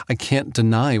 I can't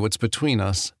deny what's between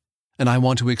us, and I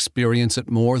want to experience it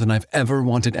more than I've ever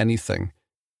wanted anything.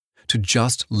 To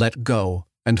just let go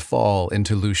and fall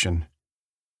into Lucian.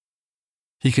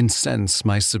 He can sense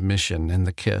my submission in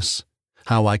the kiss,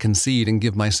 how I concede and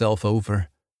give myself over.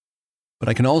 But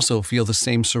I can also feel the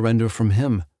same surrender from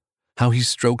him, how he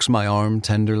strokes my arm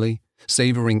tenderly,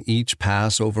 savoring each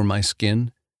pass over my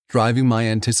skin, driving my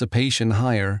anticipation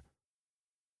higher.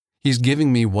 He's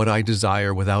giving me what I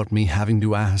desire without me having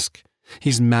to ask.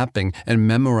 He's mapping and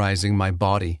memorizing my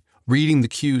body, reading the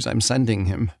cues I'm sending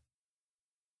him.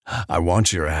 I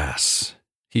want your ass,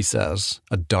 he says,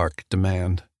 a dark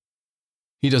demand.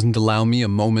 He doesn't allow me a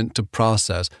moment to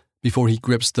process before he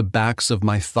grips the backs of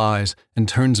my thighs and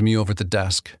turns me over the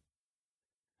desk.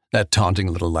 That taunting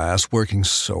little ass working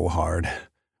so hard,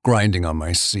 grinding on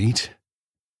my seat.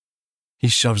 He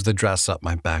shoves the dress up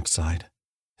my backside,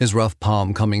 his rough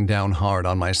palm coming down hard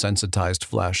on my sensitized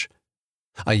flesh.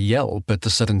 I yelp at the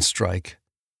sudden strike.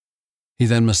 He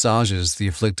then massages the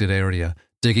afflicted area,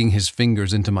 digging his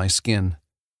fingers into my skin.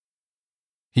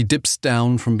 He dips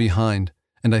down from behind,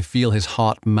 and I feel his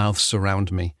hot mouth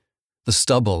surround me, the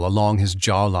stubble along his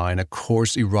jawline a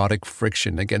coarse erotic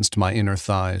friction against my inner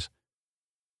thighs.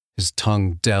 His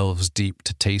tongue delves deep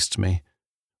to taste me,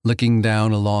 licking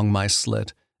down along my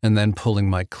slit and then pulling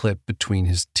my clit between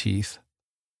his teeth.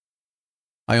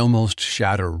 I almost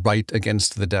shatter right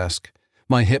against the desk,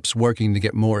 my hips working to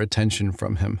get more attention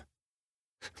from him.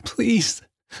 Please,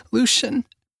 Lucian.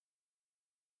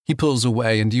 He pulls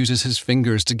away and uses his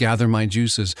fingers to gather my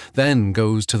juices, then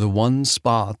goes to the one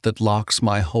spot that locks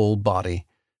my whole body.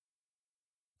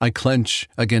 I clench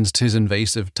against his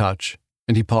invasive touch,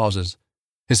 and he pauses,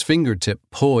 his fingertip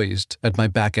poised at my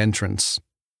back entrance.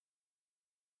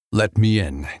 Let me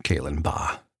in, Kaelin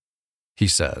Ba, he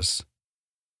says.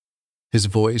 His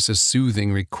voice a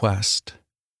soothing request.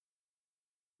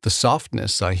 The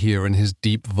softness I hear in his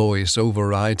deep voice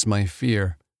overrides my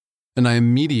fear, and I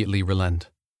immediately relent,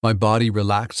 my body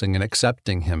relaxing and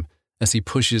accepting him as he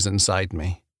pushes inside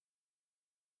me.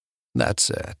 That's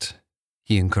it,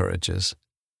 he encourages.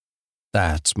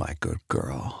 That's my good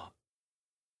girl.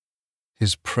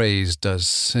 His praise does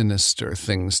sinister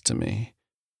things to me,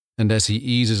 and as he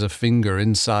eases a finger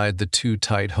inside the too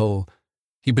tight hole,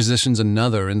 he positions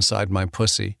another inside my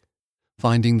pussy,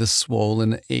 finding the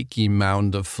swollen, achy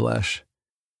mound of flesh.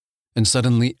 And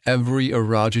suddenly every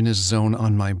erogenous zone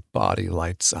on my body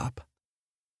lights up.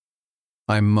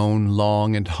 I moan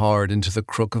long and hard into the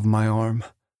crook of my arm,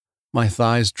 my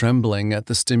thighs trembling at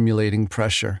the stimulating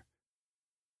pressure.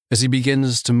 As he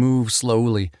begins to move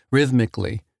slowly,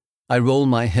 rhythmically, I roll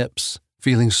my hips,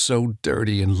 feeling so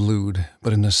dirty and lewd,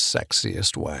 but in the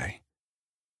sexiest way.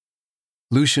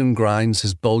 Lucian grinds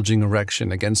his bulging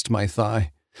erection against my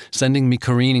thigh, sending me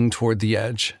careening toward the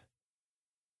edge.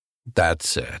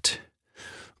 That's it.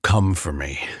 Come for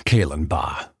me, Kaelin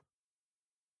Ba.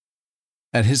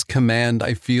 At his command,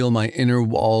 I feel my inner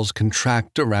walls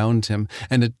contract around him,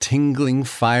 and a tingling,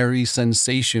 fiery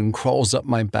sensation crawls up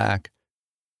my back.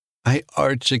 I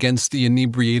arch against the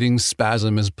inebriating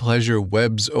spasm as pleasure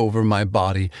webs over my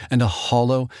body, and a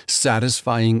hollow,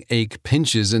 satisfying ache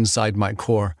pinches inside my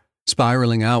core,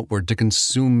 spiraling outward to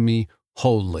consume me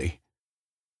wholly.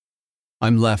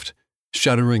 I'm left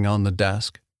shuddering on the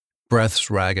desk, breaths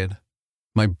ragged,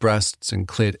 my breasts and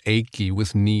clit achy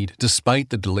with need despite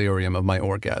the delirium of my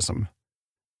orgasm.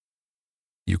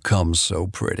 You come so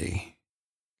pretty,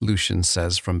 Lucian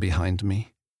says from behind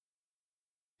me.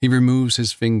 He removes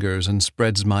his fingers and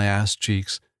spreads my ass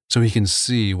cheeks so he can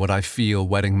see what I feel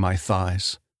wetting my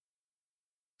thighs.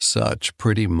 Such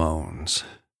pretty moans,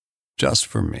 just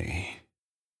for me.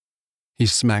 He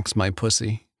smacks my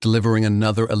pussy, delivering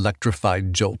another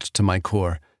electrified jolt to my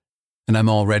core, and I'm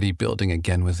already building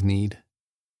again with need.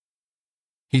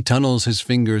 He tunnels his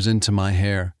fingers into my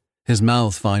hair, his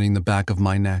mouth finding the back of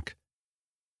my neck.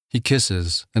 He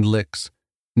kisses and licks,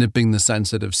 nipping the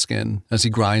sensitive skin as he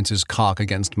grinds his cock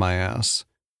against my ass.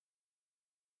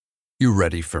 You're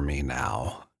ready for me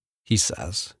now, he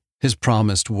says, his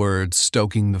promised words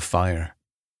stoking the fire.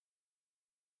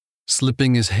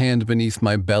 Slipping his hand beneath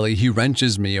my belly, he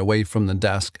wrenches me away from the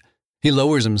desk. He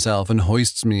lowers himself and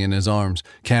hoists me in his arms,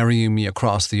 carrying me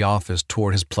across the office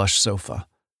toward his plush sofa.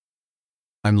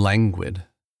 I'm languid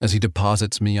as he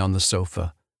deposits me on the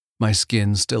sofa, my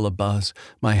skin still abuzz,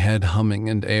 my head humming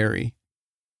and airy.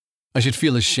 I should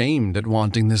feel ashamed at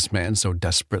wanting this man so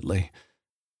desperately,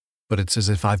 but it's as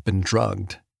if I've been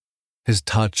drugged, his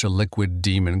touch a liquid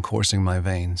demon coursing my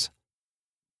veins.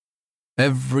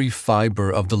 Every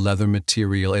fiber of the leather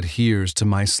material adheres to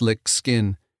my slick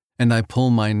skin, and I pull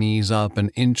my knees up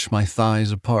and inch my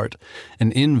thighs apart,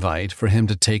 an invite for him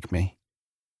to take me.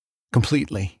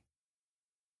 Completely.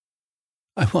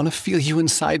 I want to feel you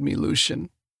inside me, Lucian.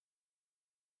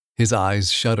 His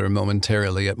eyes shudder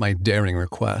momentarily at my daring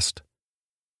request.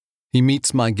 He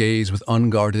meets my gaze with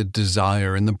unguarded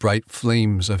desire in the bright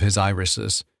flames of his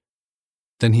irises.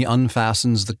 Then he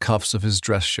unfastens the cuffs of his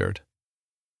dress shirt.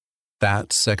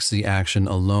 That sexy action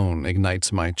alone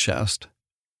ignites my chest,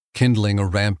 kindling a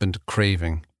rampant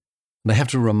craving. and I have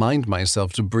to remind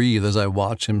myself to breathe as I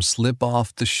watch him slip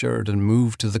off the shirt and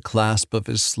move to the clasp of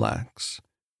his slacks.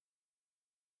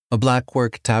 A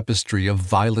blackwork tapestry of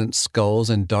violent skulls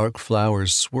and dark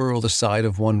flowers swirl the side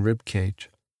of one ribcage.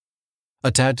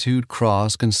 A tattooed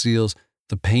cross conceals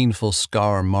the painful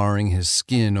scar marring his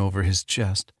skin over his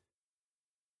chest.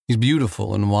 He's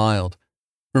beautiful and wild,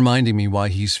 reminding me why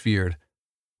he's feared,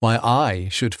 why I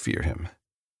should fear him.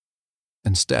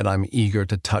 Instead, I'm eager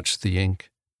to touch the ink,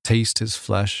 taste his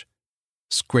flesh,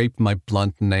 scrape my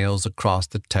blunt nails across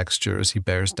the texture as he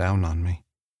bears down on me.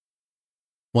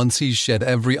 Once he's shed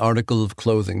every article of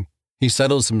clothing, he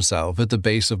settles himself at the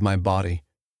base of my body,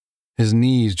 his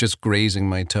knees just grazing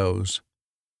my toes.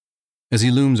 As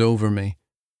he looms over me,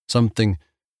 something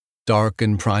dark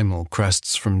and primal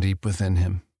crests from deep within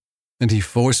him, and he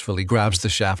forcefully grabs the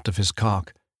shaft of his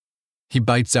cock. He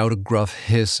bites out a gruff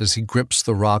hiss as he grips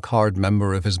the rock-hard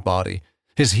member of his body,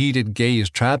 his heated gaze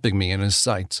trapping me in his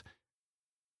sights.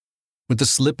 With the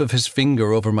slip of his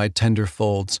finger over my tender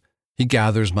folds, he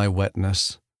gathers my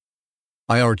wetness.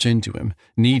 I arch into him,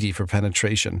 needy for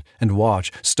penetration, and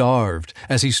watch, starved,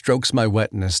 as he strokes my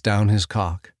wetness down his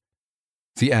cock.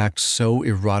 The act so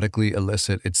erotically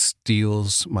illicit it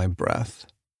steals my breath.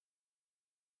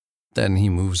 Then he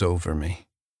moves over me,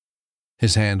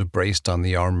 his hand braced on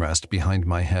the armrest behind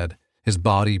my head, his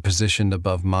body positioned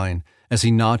above mine as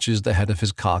he notches the head of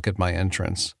his cock at my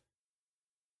entrance.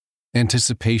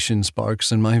 Anticipation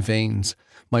sparks in my veins,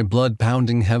 my blood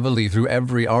pounding heavily through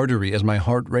every artery as my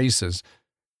heart races.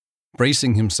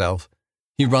 Bracing himself,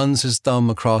 he runs his thumb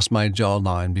across my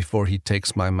jawline before he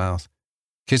takes my mouth,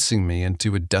 kissing me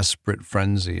into a desperate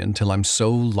frenzy until I'm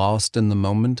so lost in the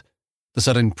moment, the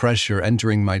sudden pressure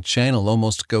entering my channel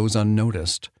almost goes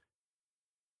unnoticed.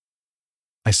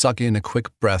 I suck in a quick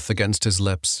breath against his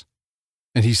lips,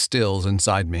 and he stills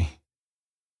inside me.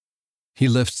 He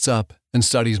lifts up and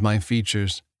studies my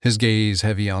features, his gaze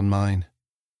heavy on mine.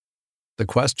 The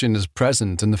question is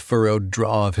present in the furrowed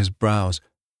draw of his brows,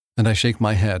 and I shake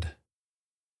my head.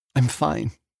 "I'm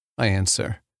fine," I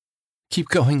answer. "Keep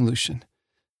going, Lucian.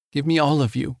 Give me all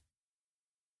of you."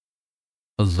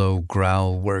 A low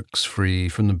growl works free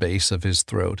from the base of his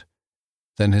throat.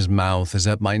 Then his mouth is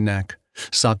at my neck,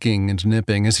 sucking and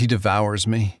nipping as he devours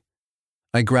me.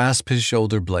 I grasp his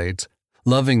shoulder blades,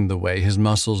 loving the way his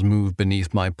muscles move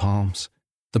beneath my palms,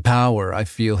 the power I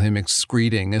feel him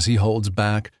excreting as he holds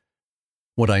back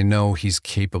what I know he's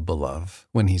capable of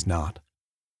when he's not.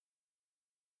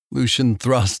 Lucian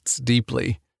thrusts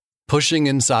deeply, pushing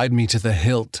inside me to the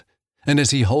hilt, and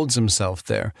as he holds himself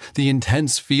there, the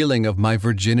intense feeling of my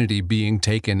virginity being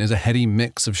taken is a heady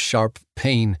mix of sharp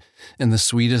pain and the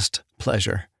sweetest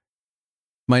pleasure.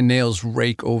 My nails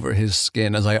rake over his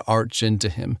skin as I arch into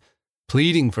him,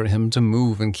 pleading for him to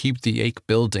move and keep the ache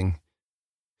building.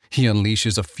 He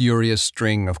unleashes a furious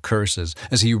string of curses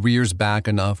as he rears back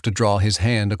enough to draw his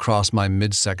hand across my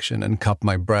midsection and cup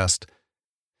my breast.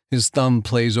 His thumb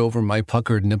plays over my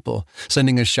puckered nipple,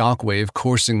 sending a shockwave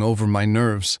coursing over my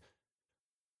nerves.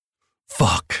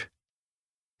 "Fuck."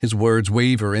 His words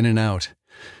waver in and out.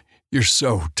 "You're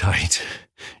so tight.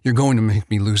 You're going to make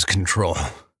me lose control."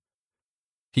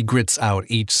 He grits out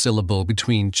each syllable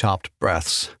between chopped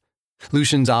breaths.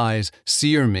 Lucian's eyes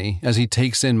sear me as he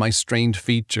takes in my strained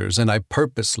features, and I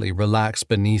purposely relax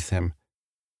beneath him,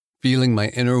 feeling my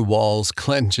inner walls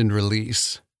clench and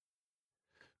release.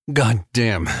 "God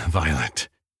damn, Violet."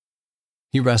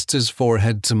 He rests his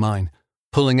forehead to mine,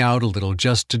 pulling out a little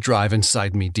just to drive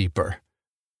inside me deeper.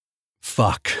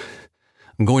 "Fuck.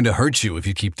 I'm going to hurt you if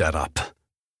you keep that up."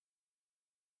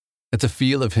 At the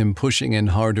feel of him pushing in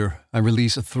harder, I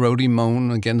release a throaty moan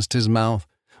against his mouth,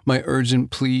 my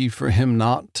urgent plea for him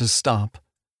not to stop.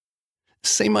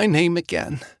 "Say my name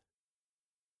again."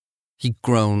 He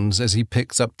groans as he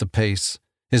picks up the pace,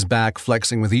 his back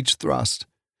flexing with each thrust.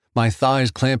 My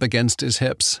thighs clamp against his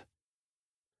hips.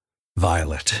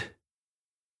 "Violet."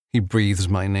 He breathes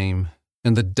my name,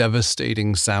 and the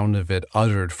devastating sound of it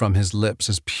uttered from his lips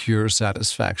is pure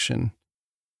satisfaction.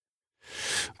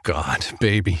 "God,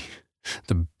 baby,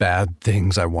 the bad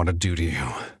things I want to do to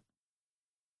you."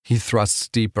 He thrusts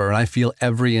deeper, and I feel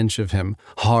every inch of him,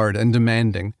 hard and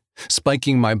demanding,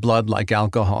 spiking my blood like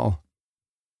alcohol.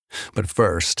 "But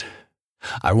first,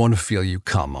 I want to feel you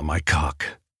come on my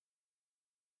cock."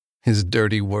 His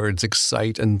dirty words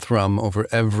excite and thrum over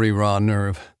every raw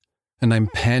nerve, and I'm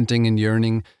panting and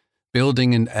yearning,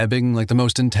 building and ebbing like the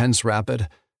most intense rapid.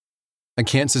 I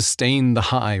can't sustain the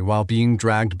high while being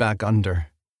dragged back under.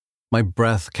 My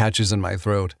breath catches in my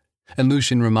throat, and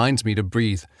Lucian reminds me to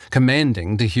breathe,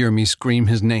 commanding to hear me scream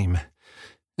his name.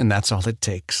 And that's all it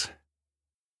takes.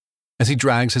 as he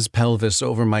drags his pelvis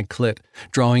over my clit,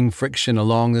 drawing friction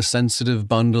along the sensitive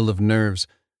bundle of nerves.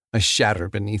 I shatter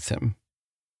beneath him.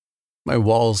 My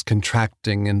walls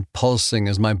contracting and pulsing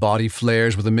as my body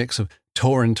flares with a mix of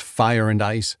torrent, fire, and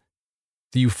ice.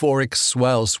 The euphoric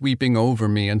swell sweeping over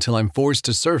me until I'm forced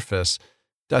to surface,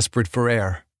 desperate for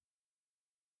air.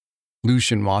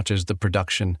 Lucian watches the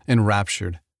production,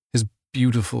 enraptured, his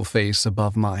beautiful face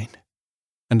above mine.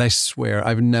 And I swear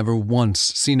I've never once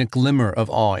seen a glimmer of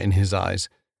awe in his eyes.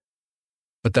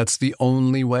 But that's the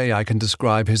only way I can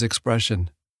describe his expression.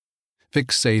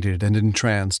 Fixated and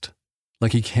entranced,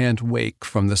 like he can't wake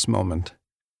from this moment.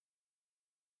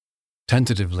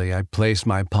 Tentatively, I place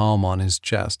my palm on his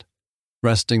chest,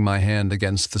 resting my hand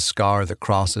against the scar that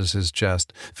crosses his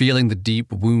chest, feeling the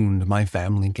deep wound my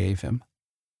family gave him.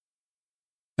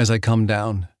 As I come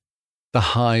down, the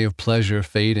high of pleasure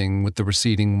fading with the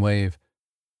receding wave,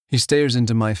 he stares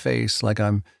into my face like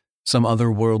I'm some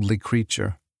otherworldly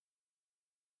creature.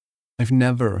 I've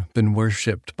never been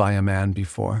worshipped by a man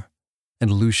before, and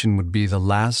Lucian would be the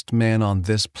last man on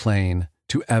this plane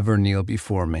to ever kneel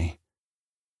before me.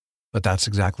 But that's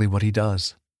exactly what he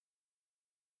does.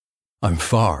 "I'm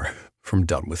far from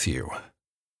done with you,"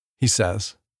 he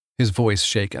says, his voice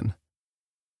shaken.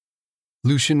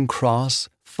 Lucian Cross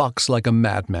fucks like a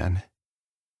madman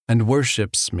and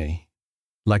worships me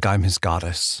like I'm his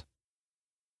goddess.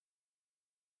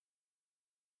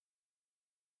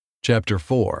 Chapter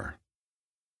 4.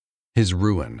 His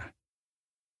Ruin.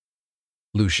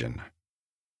 Lucian.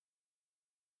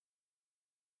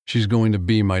 She's going to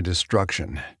be my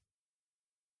destruction.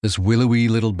 This willowy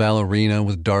little ballerina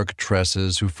with dark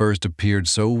tresses who first appeared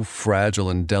so fragile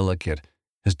and delicate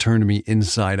has turned me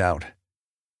inside out.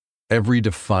 Every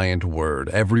defiant word,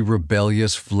 every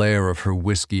rebellious flare of her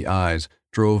whiskey eyes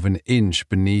drove an inch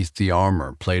beneath the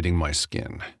armor plating my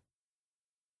skin.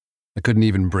 I couldn't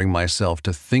even bring myself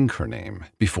to think her name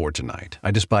before tonight.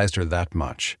 I despised her that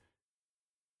much.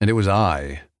 And it was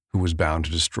I who was bound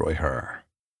to destroy her.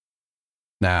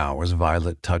 Now, as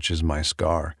Violet touches my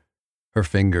scar, her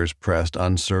fingers pressed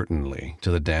uncertainly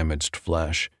to the damaged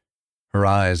flesh, her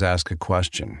eyes ask a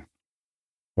question,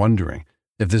 wondering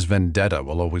if this vendetta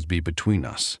will always be between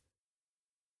us.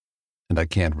 And I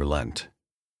can't relent.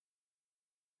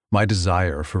 My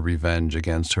desire for revenge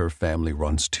against her family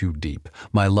runs too deep,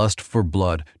 my lust for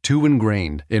blood too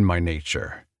ingrained in my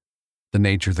nature, the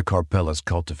nature the Carpellas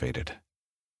cultivated.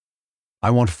 I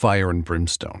want fire and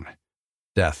brimstone,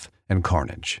 death and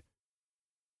carnage.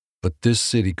 But this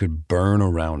city could burn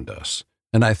around us,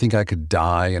 and I think I could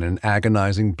die in an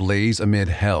agonizing blaze amid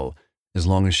hell as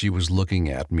long as she was looking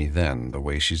at me then the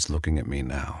way she's looking at me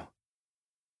now.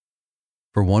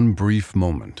 For one brief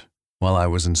moment, while I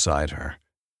was inside her,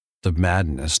 the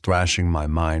madness thrashing my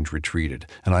mind retreated,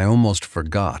 and I almost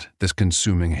forgot this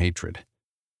consuming hatred.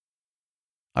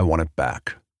 I want it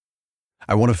back.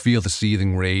 I want to feel the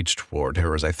seething rage toward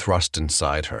her as I thrust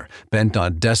inside her, bent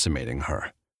on decimating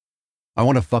her. I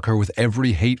want to fuck her with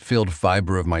every hate-filled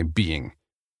fiber of my being.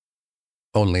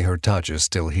 Only her touch is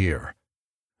still here,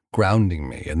 grounding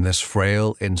me in this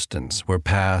frail instance where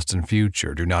past and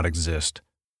future do not exist,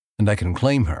 and I can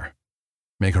claim her,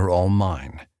 make her all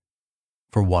mine,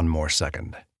 for one more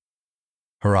second.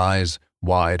 Her eyes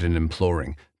wide and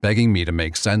imploring, begging me to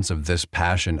make sense of this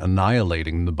passion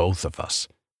annihilating the both of us.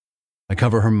 I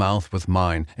cover her mouth with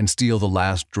mine and steal the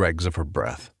last dregs of her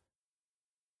breath.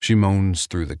 She moans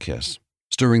through the kiss,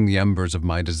 stirring the embers of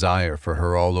my desire for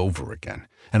her all over again,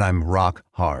 and I'm rock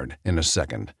hard in a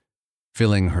second,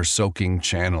 filling her soaking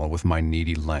channel with my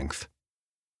needy length.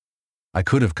 I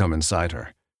could have come inside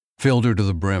her, filled her to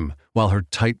the brim, while her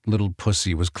tight little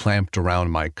pussy was clamped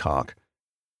around my cock,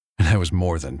 and I was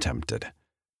more than tempted.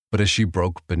 But as she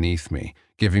broke beneath me,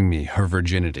 giving me her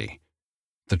virginity,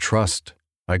 the trust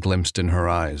I glimpsed in her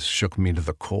eyes shook me to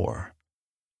the core.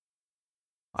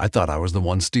 I thought I was the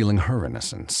one stealing her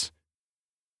innocence.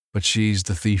 But she's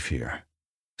the thief here,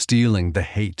 stealing the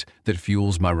hate that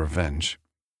fuels my revenge.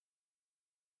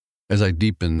 As I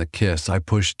deepen the kiss, I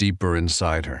push deeper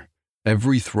inside her,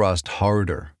 every thrust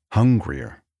harder,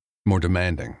 hungrier, more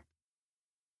demanding.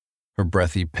 Her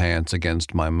breathy pants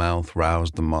against my mouth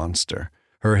roused the monster.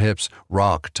 Her hips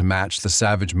rock to match the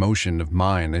savage motion of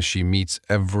mine as she meets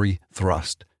every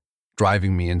thrust,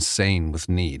 driving me insane with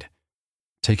need,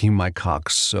 taking my cock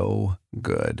so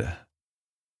good,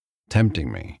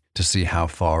 tempting me to see how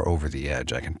far over the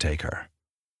edge I can take her.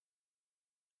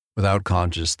 Without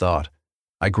conscious thought,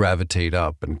 I gravitate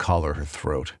up and collar her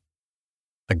throat.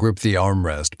 I grip the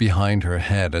armrest behind her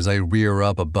head as I rear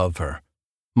up above her,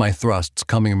 my thrusts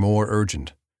coming more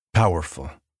urgent,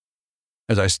 powerful.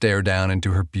 As I stare down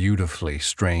into her beautifully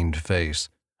strained face,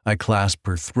 I clasp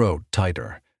her throat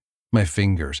tighter, my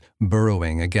fingers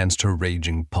burrowing against her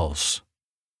raging pulse.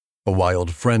 A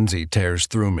wild frenzy tears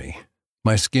through me,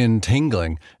 my skin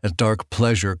tingling as dark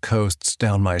pleasure coasts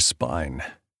down my spine.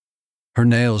 Her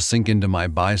nails sink into my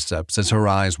biceps as her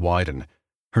eyes widen.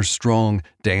 Her strong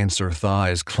dancer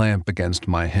thighs clamp against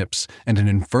my hips, and an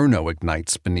inferno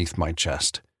ignites beneath my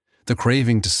chest, the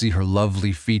craving to see her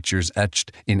lovely features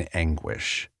etched in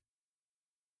anguish.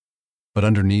 But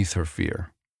underneath her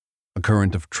fear, a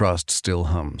current of trust still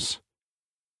hums.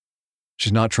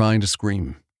 She's not trying to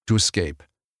scream, to escape.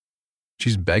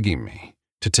 She's begging me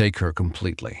to take her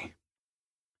completely.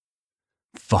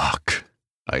 Fuck,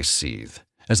 I seethe,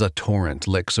 as a torrent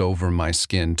licks over my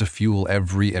skin to fuel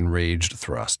every enraged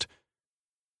thrust.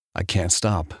 I can't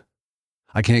stop.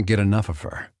 I can't get enough of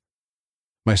her.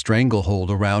 My stranglehold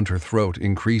around her throat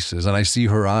increases, and I see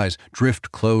her eyes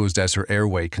drift closed as her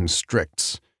airway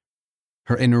constricts.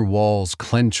 Her inner walls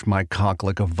clench my cock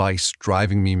like a vice,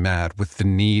 driving me mad with the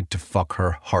need to fuck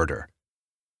her harder.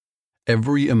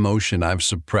 Every emotion I've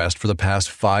suppressed for the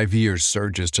past 5 years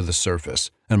surges to the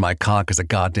surface, and my cock is a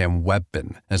goddamn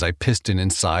weapon as I piston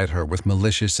inside her with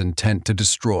malicious intent to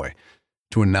destroy,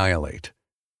 to annihilate.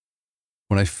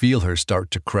 When I feel her start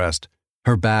to crest,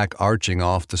 her back arching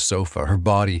off the sofa, her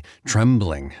body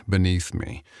trembling beneath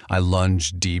me, I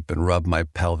lunge deep and rub my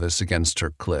pelvis against her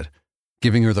clit,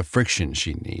 giving her the friction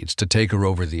she needs to take her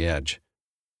over the edge.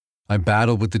 I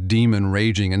battle with the demon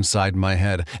raging inside my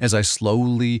head as I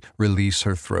slowly release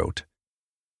her throat.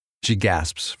 She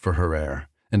gasps for her air,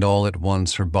 and all at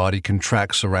once her body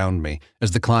contracts around me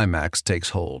as the climax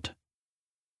takes hold.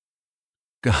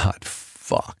 God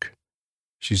fuck.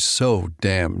 She's so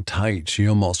damn tight she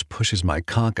almost pushes my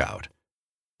cock out.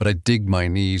 But I dig my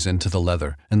knees into the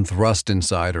leather and thrust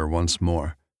inside her once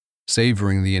more,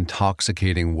 savoring the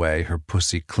intoxicating way her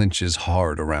pussy clinches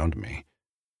hard around me.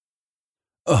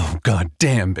 Oh,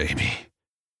 goddamn, baby.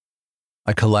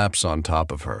 I collapse on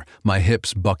top of her, my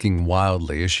hips bucking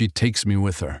wildly as she takes me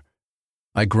with her.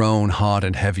 I groan hot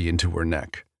and heavy into her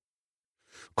neck.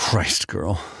 Christ,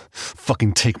 girl,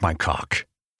 fucking take my cock.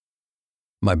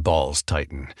 My balls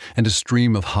tighten, and a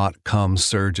stream of hot cum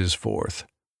surges forth.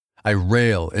 I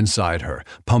rail inside her,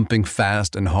 pumping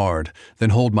fast and hard, then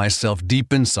hold myself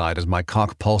deep inside as my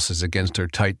cock pulses against her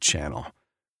tight channel.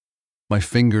 My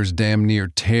fingers damn near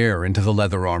tear into the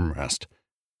leather armrest,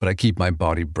 but I keep my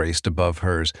body braced above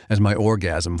hers as my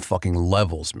orgasm fucking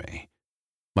levels me.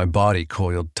 My body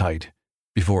coiled tight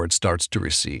before it starts to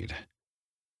recede.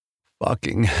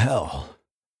 Fucking hell.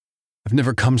 I've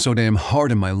never come so damn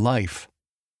hard in my life.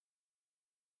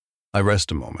 I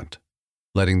rest a moment,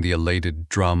 letting the elated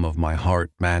drum of my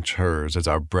heart match hers as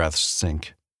our breaths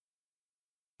sink.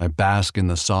 I bask in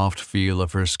the soft feel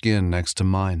of her skin next to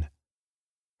mine,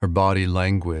 her body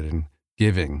languid and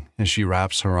giving as she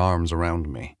wraps her arms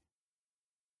around me.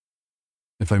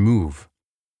 If I move,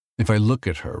 if I look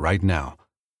at her right now,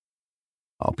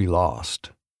 I'll be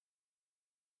lost.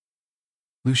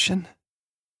 Lucian?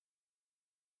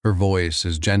 Her voice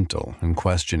is gentle and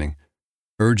questioning,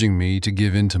 urging me to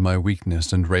give in to my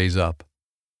weakness and raise up.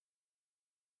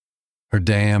 Her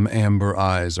damn amber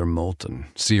eyes are molten,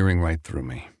 searing right through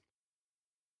me.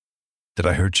 Did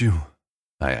I hurt you?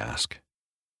 I ask.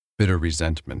 Bitter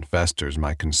resentment festers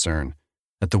my concern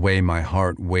at the way my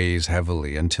heart weighs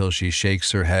heavily until she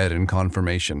shakes her head in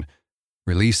confirmation,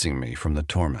 releasing me from the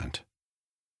torment.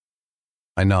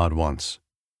 I nod once.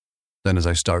 Then as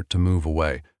I start to move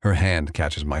away, her hand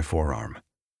catches my forearm.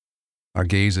 Our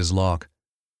gazes lock,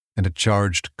 and a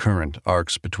charged current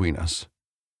arcs between us.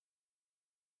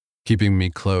 Keeping me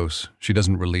close, she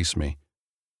doesn't release me.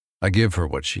 I give her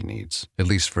what she needs, at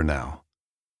least for now.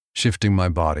 Shifting my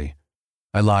body,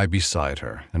 I lie beside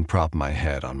her and prop my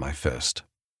head on my fist.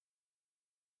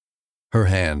 Her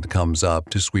hand comes up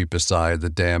to sweep aside the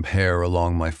damp hair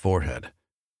along my forehead.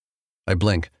 I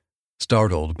blink,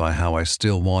 startled by how I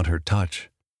still want her touch.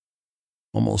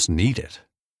 Almost need it.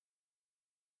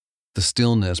 The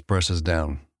stillness presses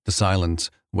down, the silence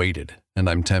weighted, and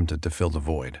I'm tempted to fill the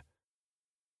void.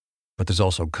 But there's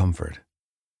also comfort.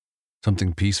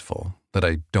 Something peaceful that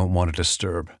I don't want to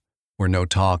disturb, where no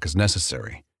talk is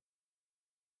necessary.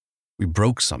 We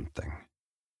broke something,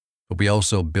 but we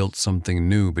also built something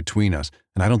new between us,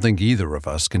 and I don't think either of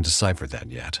us can decipher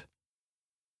that yet.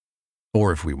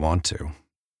 Or if we want to.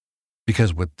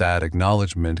 Because with that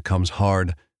acknowledgement comes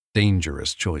hard,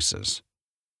 dangerous choices.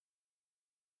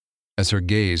 As her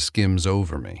gaze skims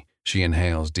over me, she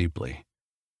inhales deeply.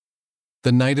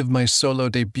 The night of my solo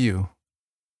debut,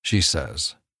 she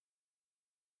says.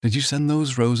 Did you send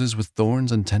those roses with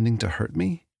thorns intending to hurt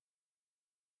me?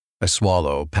 I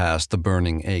swallow past the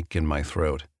burning ache in my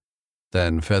throat,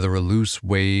 then feather a loose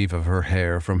wave of her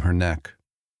hair from her neck.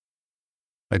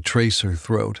 I trace her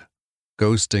throat,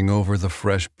 ghosting over the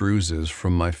fresh bruises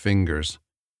from my fingers.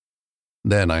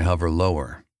 Then I hover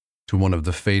lower, to one of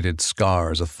the faded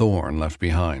scars a thorn left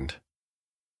behind.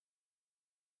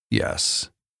 Yes,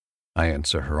 I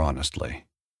answer her honestly.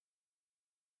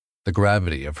 The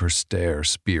gravity of her stare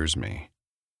spears me.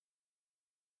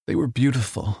 They were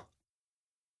beautiful.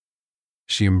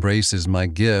 She embraces my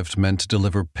gift meant to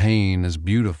deliver pain as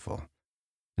beautiful,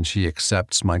 and she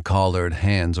accepts my collared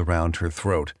hands around her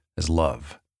throat as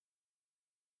love.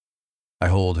 I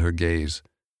hold her gaze,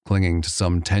 clinging to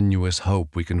some tenuous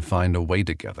hope we can find a way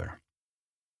together.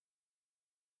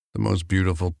 The most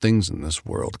beautiful things in this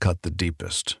world cut the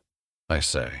deepest, I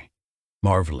say,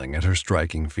 marveling at her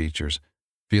striking features,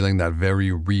 feeling that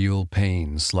very real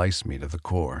pain slice me to the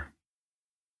core.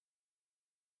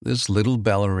 This little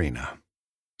ballerina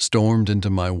stormed into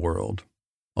my world,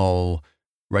 all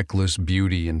reckless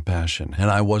beauty and passion, and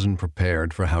I wasn't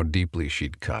prepared for how deeply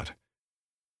she'd cut.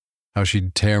 How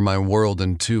she'd tear my world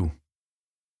in two.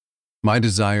 My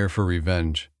desire for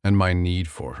revenge and my need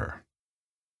for her.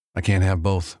 I can't have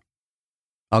both.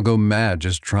 I'll go mad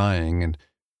just trying, and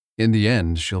in the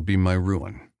end, she'll be my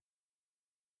ruin.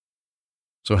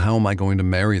 So how am I going to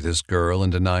marry this girl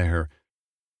and deny her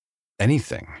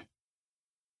anything?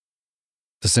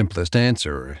 The simplest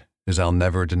answer is I'll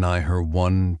never deny her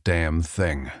one damn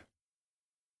thing.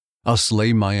 I'll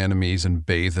slay my enemies and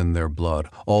bathe in their blood,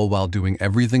 all while doing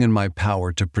everything in my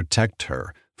power to protect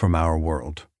her from our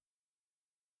world.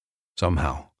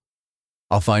 Somehow,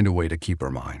 I'll find a way to keep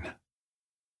her mine.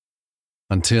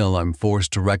 Until I'm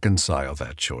forced to reconcile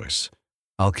that choice,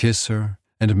 I'll kiss her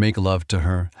and make love to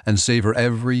her and savor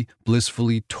every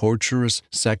blissfully torturous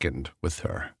second with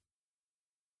her.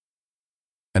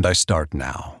 And I start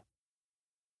now.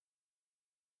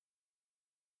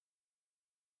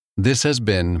 This has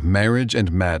been Marriage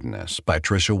and Madness by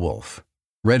Trisha Wolfe,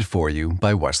 read for you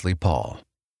by Wesley Paul.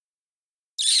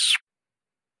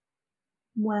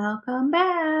 Welcome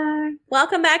back.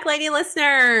 Welcome back, lady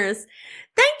listeners.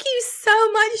 Thank you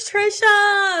so much,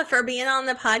 Trisha, for being on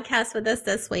the podcast with us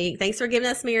this week. Thanks for giving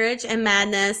us Marriage and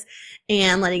Madness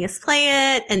and letting us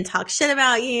play it and talk shit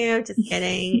about you. Just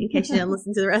kidding, in case you didn't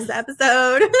listen to the rest of the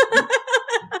episode.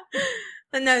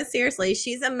 But no, seriously,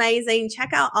 she's amazing. Check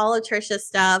out all of Trisha's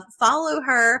stuff. Follow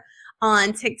her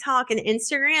on TikTok and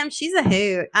Instagram. She's a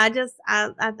hoot. I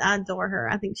adore her.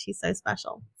 I think she's so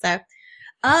special. So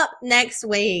up next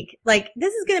week, like,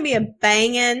 this is going to be a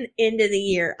banging end of the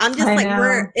year. I'm just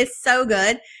it's so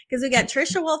good because we got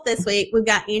Trisha Wolfe this week. We've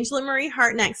got Angela Marie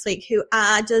Hart next week, who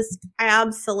I just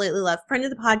absolutely love. Friend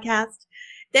of the podcast.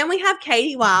 Then we have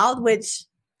Katie Wild, which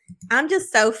I'm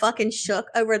just so fucking shook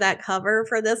over that cover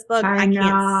for this book. I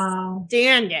can't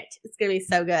stand it. It's going to be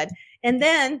so good. And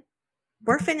then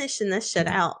we're finishing this shit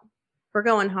out. We're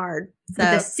going hard. So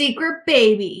the secret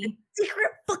baby.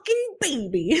 Secret fucking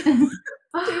baby.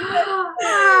 All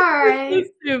right.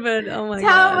 Stupid. Oh my God.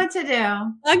 Tell them what to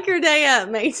do. Fuck your day up.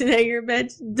 Make today your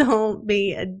bitch. Don't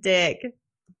be a dick.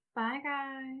 Bye,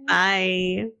 guys.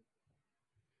 Bye.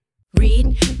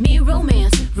 Read me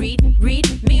romance. Read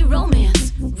me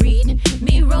romance. Read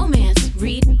me romance.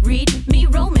 Read me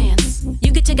romance.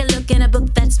 You could take a look in a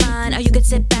book, that's fine. Or you could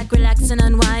sit back, relax, and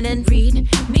unwind and read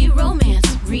me romance.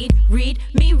 Read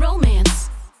me romance.